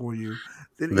healthier for you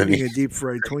than Then eating a deep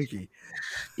fried Twinkie.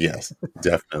 yes,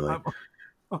 definitely.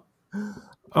 I'm,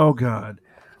 oh God,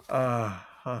 uh,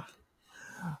 uh,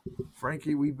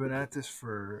 Frankie, we've been at this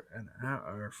for an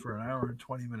hour and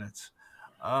 20 minutes,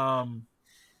 um,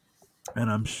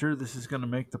 and I'm sure this is going to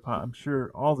make the pot. I'm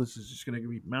sure all this is just going to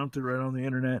be mounted right on the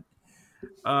internet.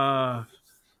 Uh,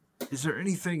 is there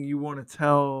anything you want to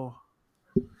tell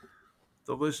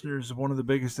the listeners of one of the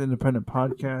biggest independent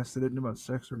podcasts that isn't about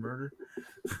sex or murder?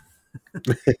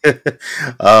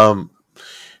 um,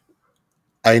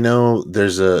 I know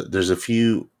there's a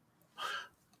few.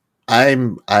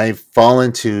 I've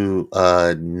fallen to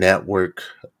a network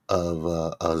of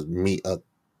a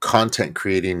content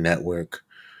creating network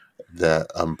that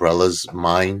umbrellas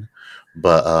mine,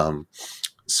 but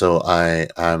so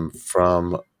I'm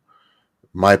from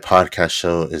my podcast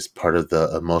show is part of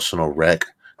the Emotional Wreck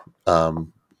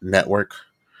network,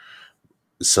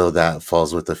 so that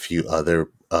falls with a few other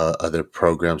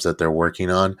programs that they're working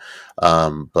on.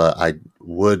 But I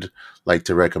would like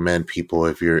to recommend people,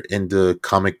 if you're into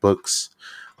comic books,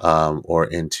 or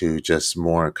into just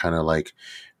more kind of like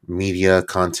media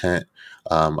content.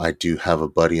 I do have a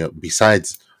buddy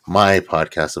besides my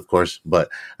podcast, of course, but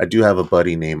I do have a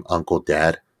buddy named Uncle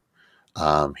Dad.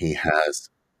 He has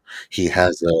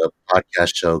a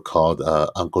podcast show called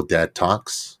Uncle Dad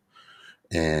Talks,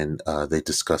 and they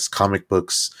discuss comic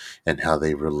books and how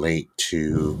they relate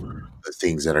to the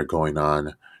things that are going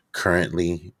on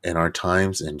currently in our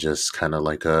times, and just kind of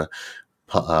like I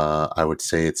would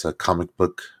say it's a comic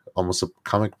book, almost a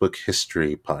comic book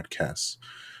history podcast.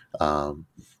 Um,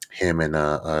 Him and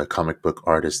a comic book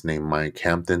artist named Mike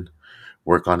Hampton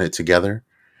work on it together,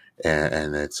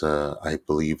 and it's I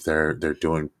believe they're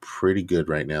doing pretty good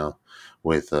right now.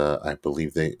 With I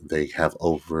believe they have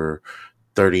over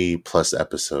 30 plus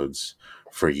episodes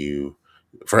for you,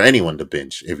 for anyone to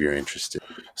binge if you're interested.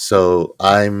 So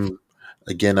I'm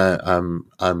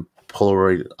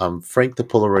Polaroid. I'm Frank the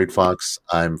Polaroid Fox.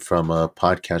 I'm from a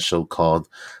podcast show called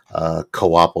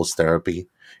Co-Ople's Therapy.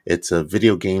 It's a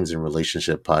video games and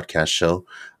relationship podcast show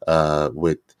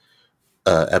with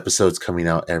episodes coming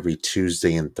out every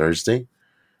Tuesday and Thursday.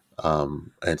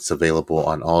 It's available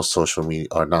on all social media,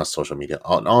 or not social media,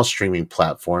 on all streaming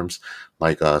platforms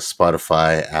like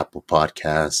Spotify, Apple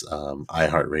Podcasts,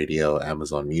 iHeartRadio,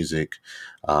 Amazon Music,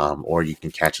 or you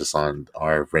can catch us on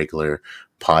our regular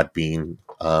Podbean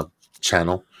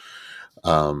channel.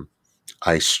 Um,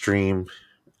 I stream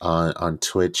on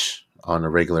Twitch on a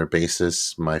regular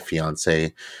basis. My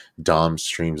fiance Dom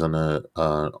streams on a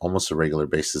almost a regular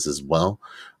basis as well.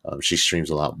 She streams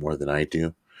a lot more than I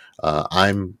do.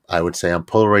 I would say I'm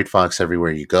Polaroid Fox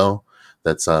everywhere you go.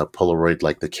 That's Polaroid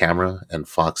like the camera, and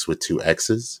Fox with two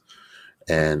X's.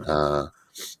 And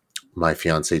my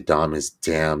fiance Dom is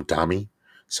Damn Domi.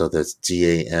 So that's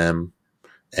DAMN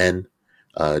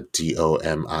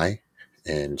DOMI,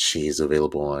 and she's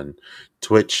available on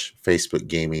Twitch, Facebook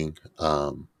Gaming,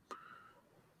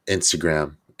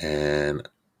 Instagram, and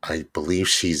I believe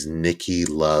she's Nikki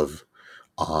Love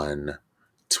on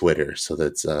Twitter. So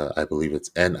that's I believe it's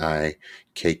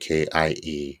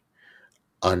NIKKIE_LOVE.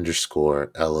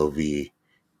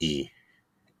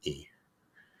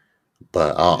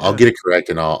 But I'll Yeah, get it correct,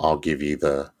 and I'll give you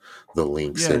the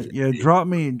links yeah, if yeah. Drop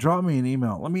me an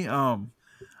email. Let me I'll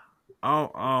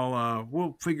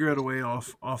we'll figure out a way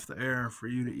off the air for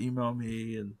you to email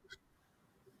me and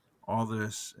all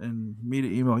this, and me to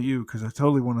email you, because I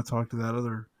totally want to talk to that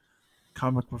other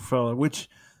comic book fella. Which,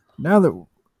 now that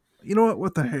you know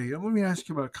what the hey, let me ask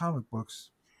you about comic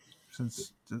books,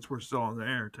 since we're still on the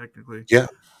air technically. yeah.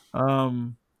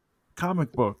 Um,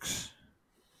 Comic books.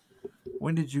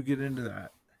 When did you get into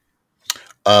that?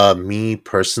 Me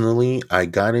personally, I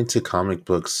got into comic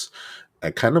books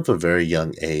at kind of a very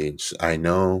young age. I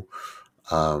know,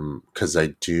 because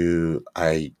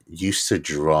I used to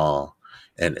draw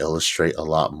and illustrate a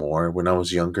lot more when I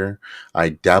was younger. I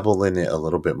dabble in it a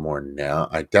little bit more now.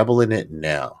 I dabble in it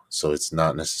now, so it's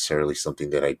not necessarily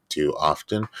something that I do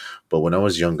often. But when I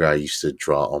was younger, I used to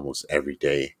draw almost every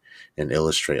day and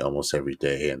illustrate almost every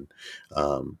day, and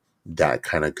that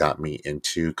kind of got me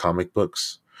into comic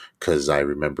books, because I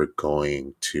remember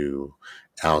going to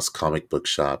Al's comic book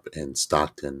shop in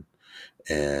Stockton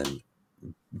and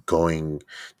going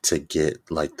to get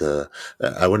like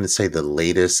I wouldn't say the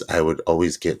latest. I would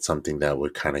always get something that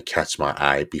would kind of catch my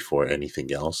eye before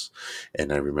anything else.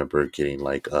 And I remember getting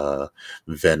like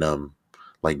Venom,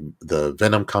 like the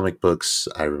Venom comic books.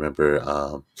 I remember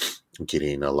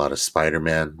getting a lot of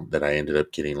Spider-Man, that I ended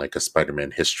up getting like a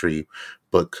Spider-Man history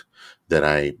book that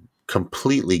I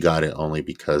completely got it only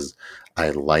because I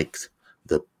liked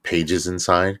the pages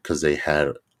inside, because they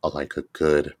had like a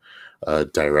good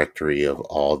directory of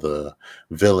all the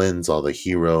villains, all the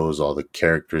heroes, all the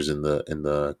characters in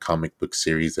the comic book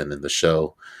series and in the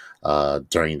show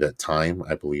during that time.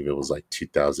 I believe it was like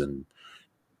 2002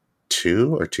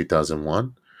 or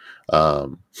 2001.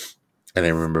 Um, and I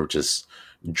remember just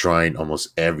drawing almost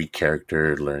every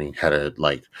character, learning how to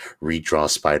like redraw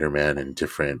Spider-Man in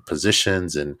different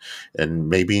positions, and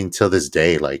maybe until this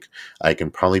day, like I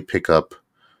can probably pick up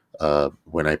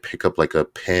when I pick up like a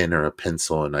pen or a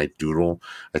pencil and I doodle,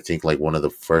 I think like one of the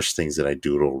first things that I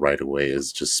doodle right away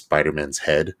is just Spider-Man's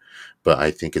head. But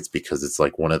I think it's because it's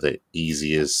like one of the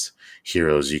easiest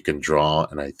heroes you can draw,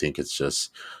 and I think it's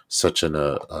just such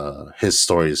his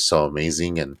story is so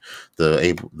amazing, and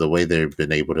the way they've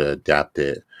been able to adapt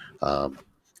it. Um,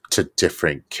 to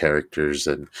different characters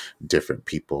and different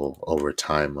people over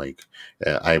time. Like,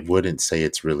 I wouldn't say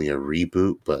it's really a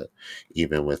reboot, but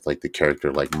even with like the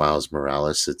character like Miles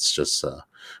Morales, it's just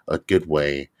a good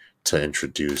way to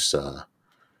introduce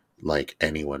like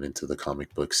anyone into the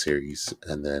comic book series.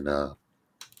 And then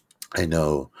I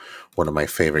know one of my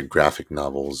favorite graphic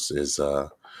novels is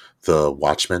The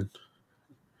Watchmen,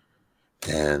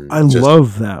 and I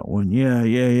love that one. Yeah,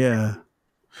 yeah, yeah.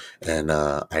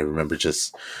 I remember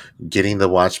just getting the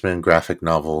Watchmen graphic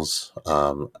novels.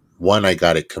 One, I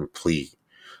got it complete,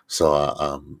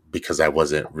 so because I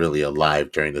wasn't really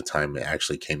alive during the time it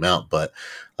actually came out, but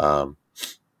um,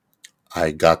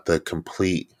 I got the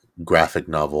complete graphic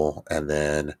novel, and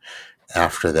then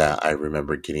after that, I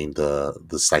remember getting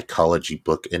the psychology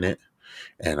book in it,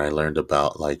 and I learned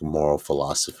about like moral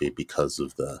philosophy because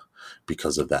of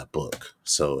that book.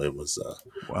 So it was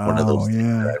one of Wow, those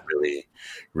things that yeah. I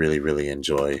really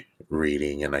enjoy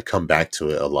reading, and I come back to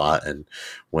it a lot. And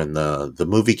when the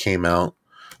movie came out,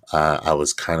 I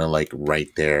was kind of like right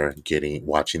there getting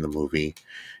watching the movie,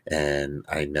 and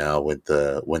I now with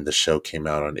the when the show came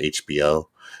out on HBO,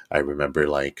 I remember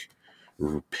like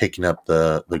picking up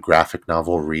the graphic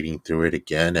novel, reading through it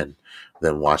again, and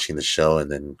then watching the show,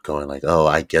 and then going like, "Oh,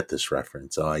 I get this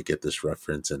reference. Oh, I get this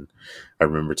reference." And I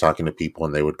remember talking to people,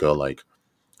 and they would go like,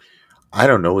 "I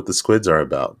don't know what the squids are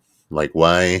about. Like,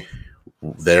 why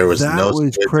there was That no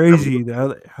was squids in the crazy. movie?"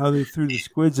 How they threw the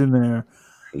squids in there.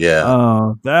 Yeah,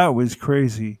 That was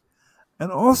crazy.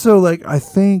 And also, like,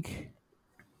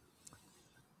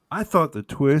 I thought the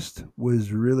twist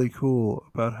was really cool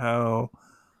about how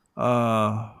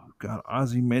God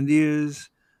Ozymandias,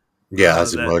 yeah, that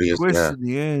Ozymandias. twist Yeah, in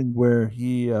the end where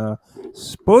he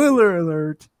spoiler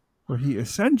alert, where he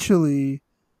essentially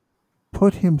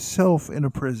put himself in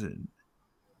a prison.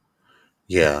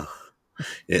 yeah.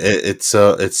 It's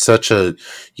such a,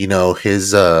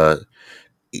 his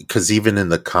because even in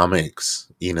the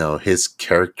comics, his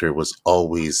character was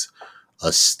always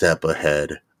a step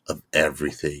ahead of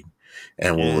everything.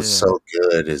 And what was Yeah. so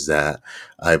good is that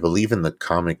I believe in the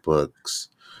comic books,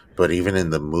 but even in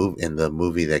the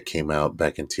movie that came out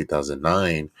back in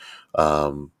 2009,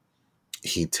 um,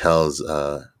 he tells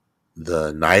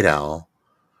the Night Owl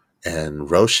and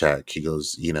Rorschach, he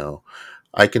goes,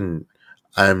 I can,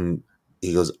 I'm,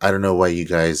 he goes, I don't know why you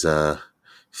guys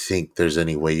think there's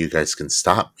any way you guys can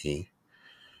stop me.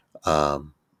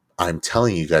 Um, I'm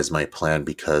telling you guys my plan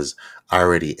because I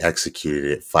already executed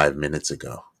it 5 minutes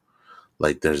ago.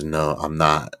 Like, I'm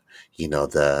not,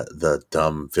 the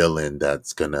dumb villain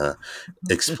that's gonna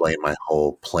explain my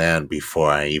whole plan before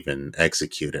I even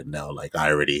execute it. No, like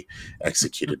I already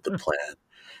executed the plan.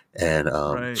 And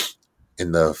Right.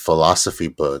 in the philosophy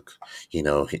book,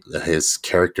 his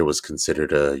character was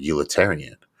considered a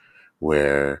utilitarian,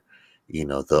 where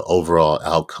the overall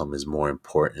outcome is more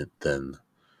important than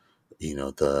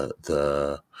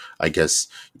the I guess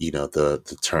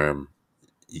the term,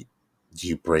 y-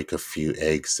 you break a few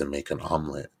eggs to make an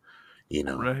omelet. You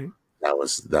know Right.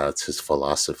 that's his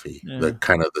philosophy, the Yeah.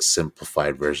 kind of the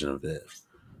simplified version of it.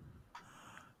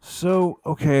 So,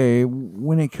 okay,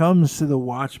 when it comes to the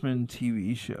Watchmen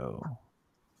TV show,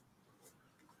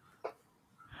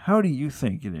 how do you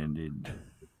think it ended?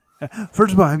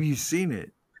 First of all, have you seen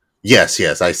it? Yes,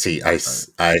 I see. All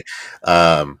right.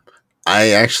 Um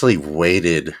I actually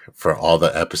waited for all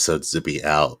the episodes to be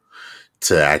out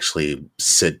to actually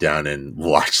sit down and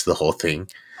watch the whole thing.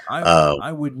 I Um,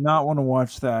 I would not want to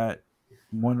watch that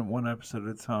one episode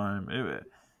at a time.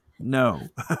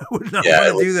 No, I would not Yeah, want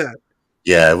it to do was. that.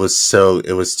 Yeah,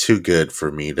 it was too good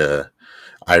for me to.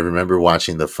 I remember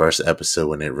watching the first episode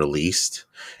when it released,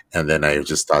 and then I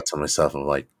just thought to myself, I'm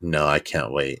like, no, I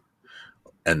can't wait.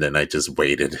 And then I just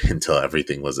waited until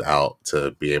everything was out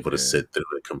to be able to Yeah. sit through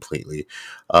it completely.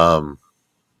 Um,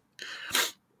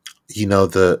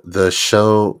 the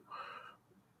show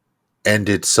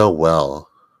ended so well.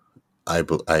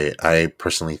 I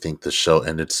personally think the show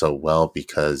ended so well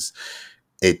because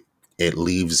it it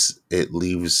leaves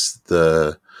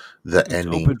the It's ending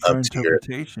open for up to your.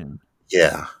 interpretation.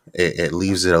 Yeah, it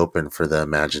leaves it open for the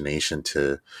imagination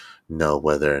to know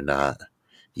whether or not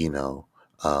you know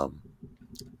um,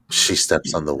 she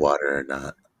steps on the water or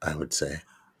not. I would say,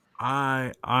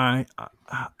 I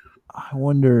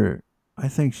wonder. I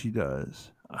think she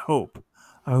does. I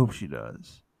hope she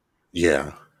does.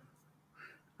 yeah,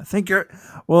 I think.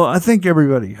 Well, I think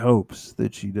everybody hopes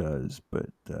that she does, but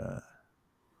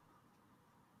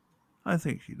I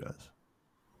think she does.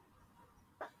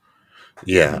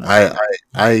 yeah. You know.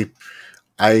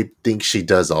 I think she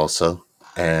does also,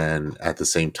 and at the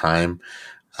same time,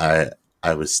 I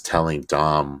I was telling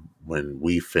Dom when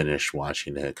we finished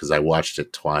watching it because I watched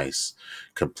it twice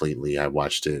completely. I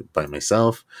watched it by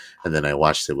myself, and then I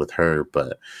watched it with her.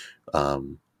 But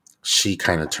um, she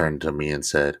kind of turned to me and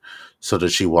said, "So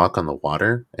did she walk on the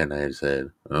water?" And I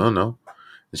said, "I don't know."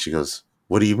 And she goes,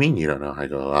 "What do you mean you don't know?" I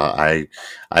go,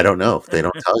 I don't know if they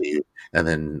don't tell you." And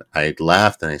then I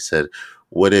laughed and I said,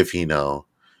 "What if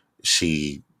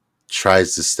she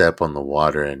tries to step on the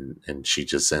water and she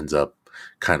just ends up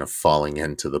kind of falling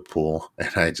into the pool?"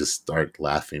 And I just start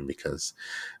laughing because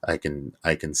I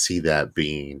can see that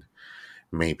being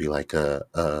maybe like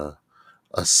a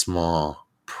small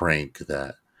prank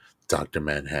that Dr.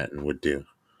 Manhattan would do.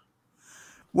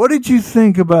 What did you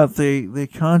think about they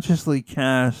consciously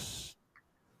cast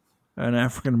an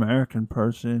African American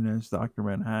person as Doctor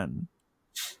Manhattan?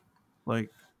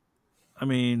 Like, I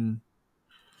mean,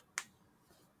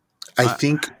 I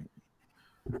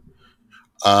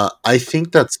I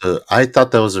think I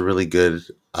thought that was a really good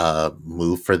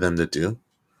move for them to do.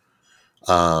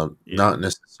 yeah, Not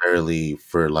necessarily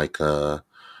for like a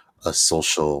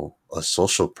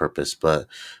social purpose, but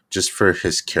just for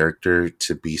his character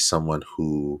to be someone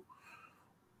who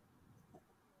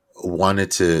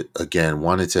wanted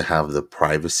to have the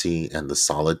privacy and the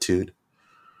solitude.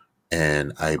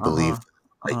 And I uh believe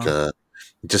huh, like uh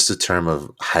just the term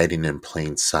of hiding in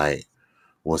plain sight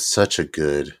was such a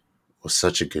good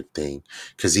thing,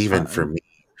 because huh. even for me,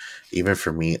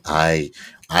 I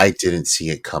didn't see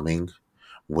it coming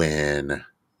when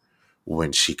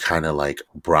she kind of like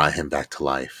brought him back to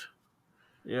life,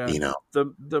 Yeah, you know.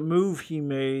 the move he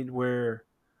made where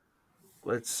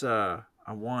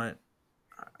I want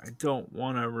I don't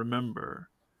want to remember.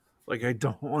 Like I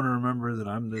don't want to remember that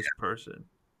I'm this person.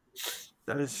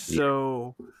 That is Yeah,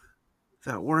 so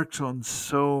that works on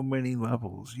so many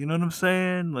levels. You know what I'm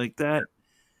saying? Like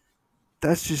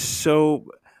that's just so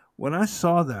when I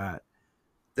saw that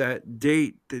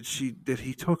date that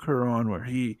he took her on where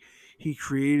he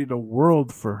created a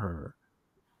world for her.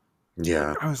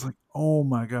 yeah, I was like, "Oh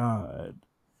my god."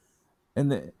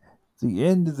 And the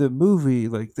end of the movie,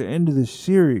 like the end of the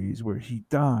series where he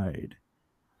died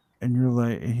and you're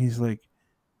like and he's like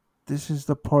this is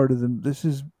the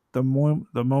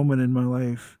moment in my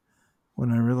life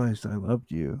when I realized I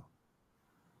loved you.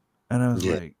 And I was yeah,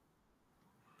 like,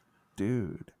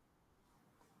 dude,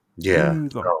 you yeah. knew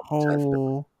the Oh, definitely.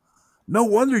 whole. No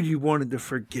wonder you wanted to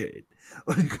forget.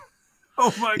 Like,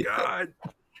 oh my Yeah. god.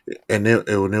 And it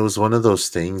was one of those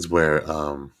things where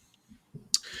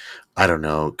I don't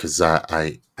know, because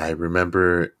I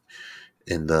remember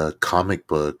in the comic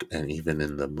book and even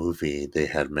in the movie they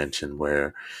had mentioned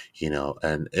where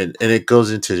and it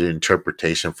goes into the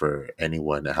interpretation for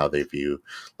anyone how they view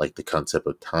like the concept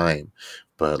of time,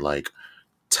 but like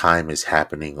time is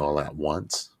happening all at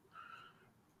once,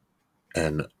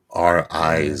 and our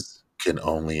Yeah, eyes can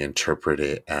only interpret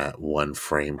it at one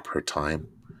frame per time.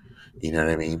 You know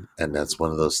what I mean? And that's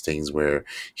one of those things where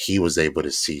he was able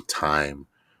to see time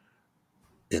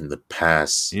in the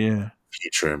past, yeah,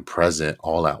 future, and present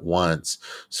all at once.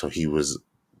 So he was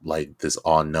like this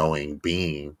all knowing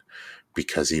being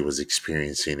because he was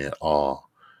experiencing it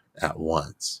all at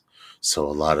once. So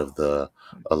a lot of the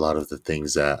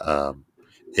things that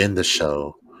in the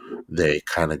show, they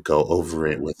kind of go over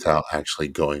it without actually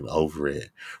going over it,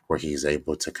 where he's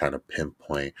able to kind of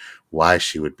pinpoint why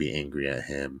she would be angry at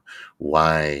him,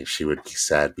 why she would be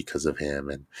sad because of him,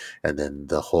 and then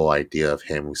the whole idea of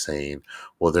him saying,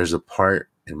 well, there's a part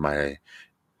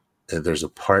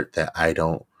that I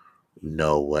don't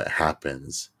know what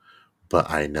happens, but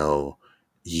I know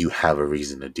you have a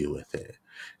reason to deal with it.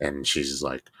 And she's just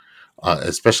like,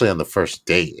 especially on the first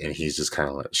date, and he's just kind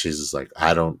of like, she's just like,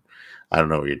 I don't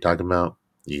know what you're talking about.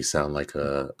 You sound like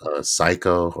a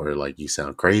psycho, or like you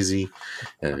sound crazy.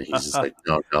 And he's just like,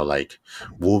 no, no, like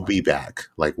we'll be back.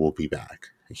 Like we'll be back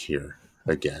here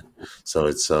again. So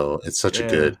it's such a Yeah,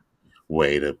 good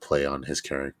way to play on his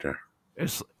character.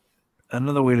 it's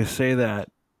another way to say that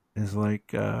is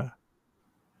like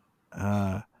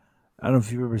I don't know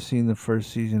if you've ever seen the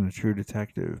first season of True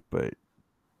Detective, but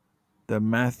the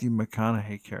Matthew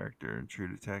McConaughey character in True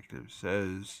Detective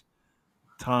says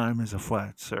time is a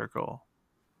flat circle,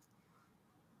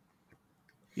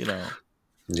 you know.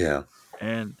 Yeah.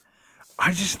 And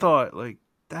I just thought like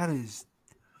that is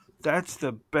that's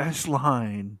the best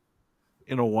line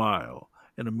in a while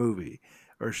in a movie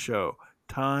or show.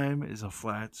 Time is a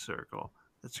flat circle.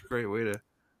 That's a great way to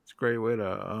it's a great way to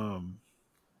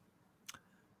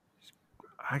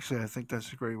actually I think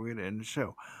that's a great way to end the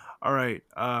show. All right,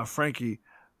 Frankie,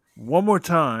 one more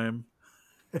time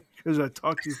because I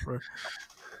talked to you for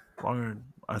longer than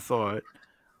I thought.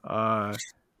 Uh,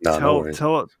 No, no tell worries.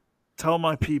 tell tell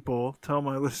my people, tell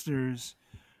my listeners,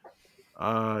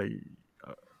 uh,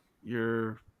 uh,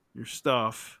 your your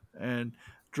stuff, and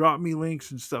drop me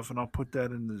links and stuff, and I'll put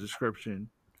that in the description.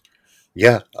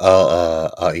 Yeah,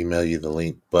 I'll email you the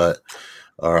link, but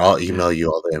or I'll Yeah. email you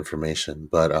all the information.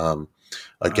 But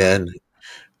All right. again,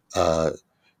 uh,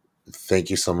 thank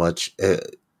you so much.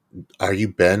 Are you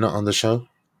Ben on the show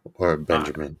or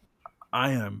I Benjamin?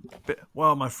 I am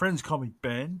well. My friends call me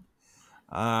Ben.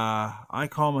 I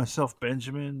call myself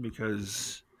Benjamin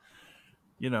because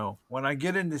when I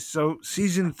get into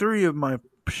season 3 of my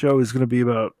show is going to be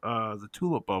about the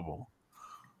tulip bubble.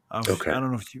 Okay, I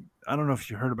don't know if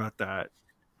you heard about that.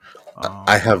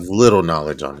 I Um, have little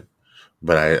knowledge on it,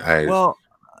 but I well,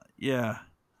 yeah,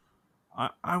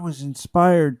 I was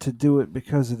inspired to do it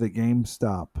because of the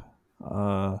GameStop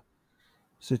uh,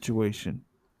 situation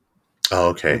oh,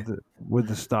 okay, with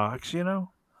the stocks.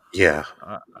 yeah,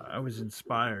 I was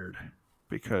inspired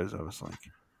because I was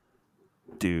like,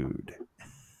 dude,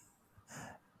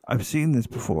 I've seen this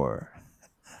before.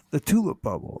 The tulip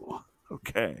bubble.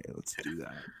 Okay, let's do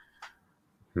that.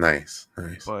 nice,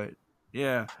 nice. But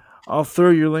yeah, I'll throw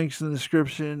your links in the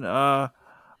description. All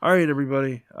right,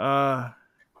 everybody.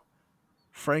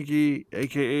 Frankie,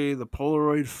 aka the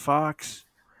Polaroid Fox,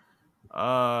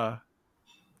 uh,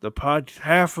 the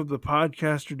half of the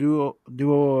podcaster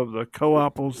duo of the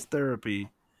Co-Ople's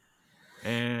Therapy,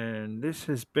 and this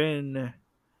has been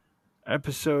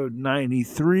episode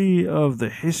 93 of the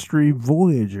History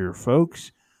Voyager,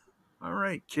 folks. All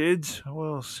right, kids.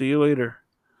 We'll see you later.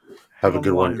 Hang Have a on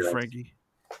the good one, line, guys. Frankie.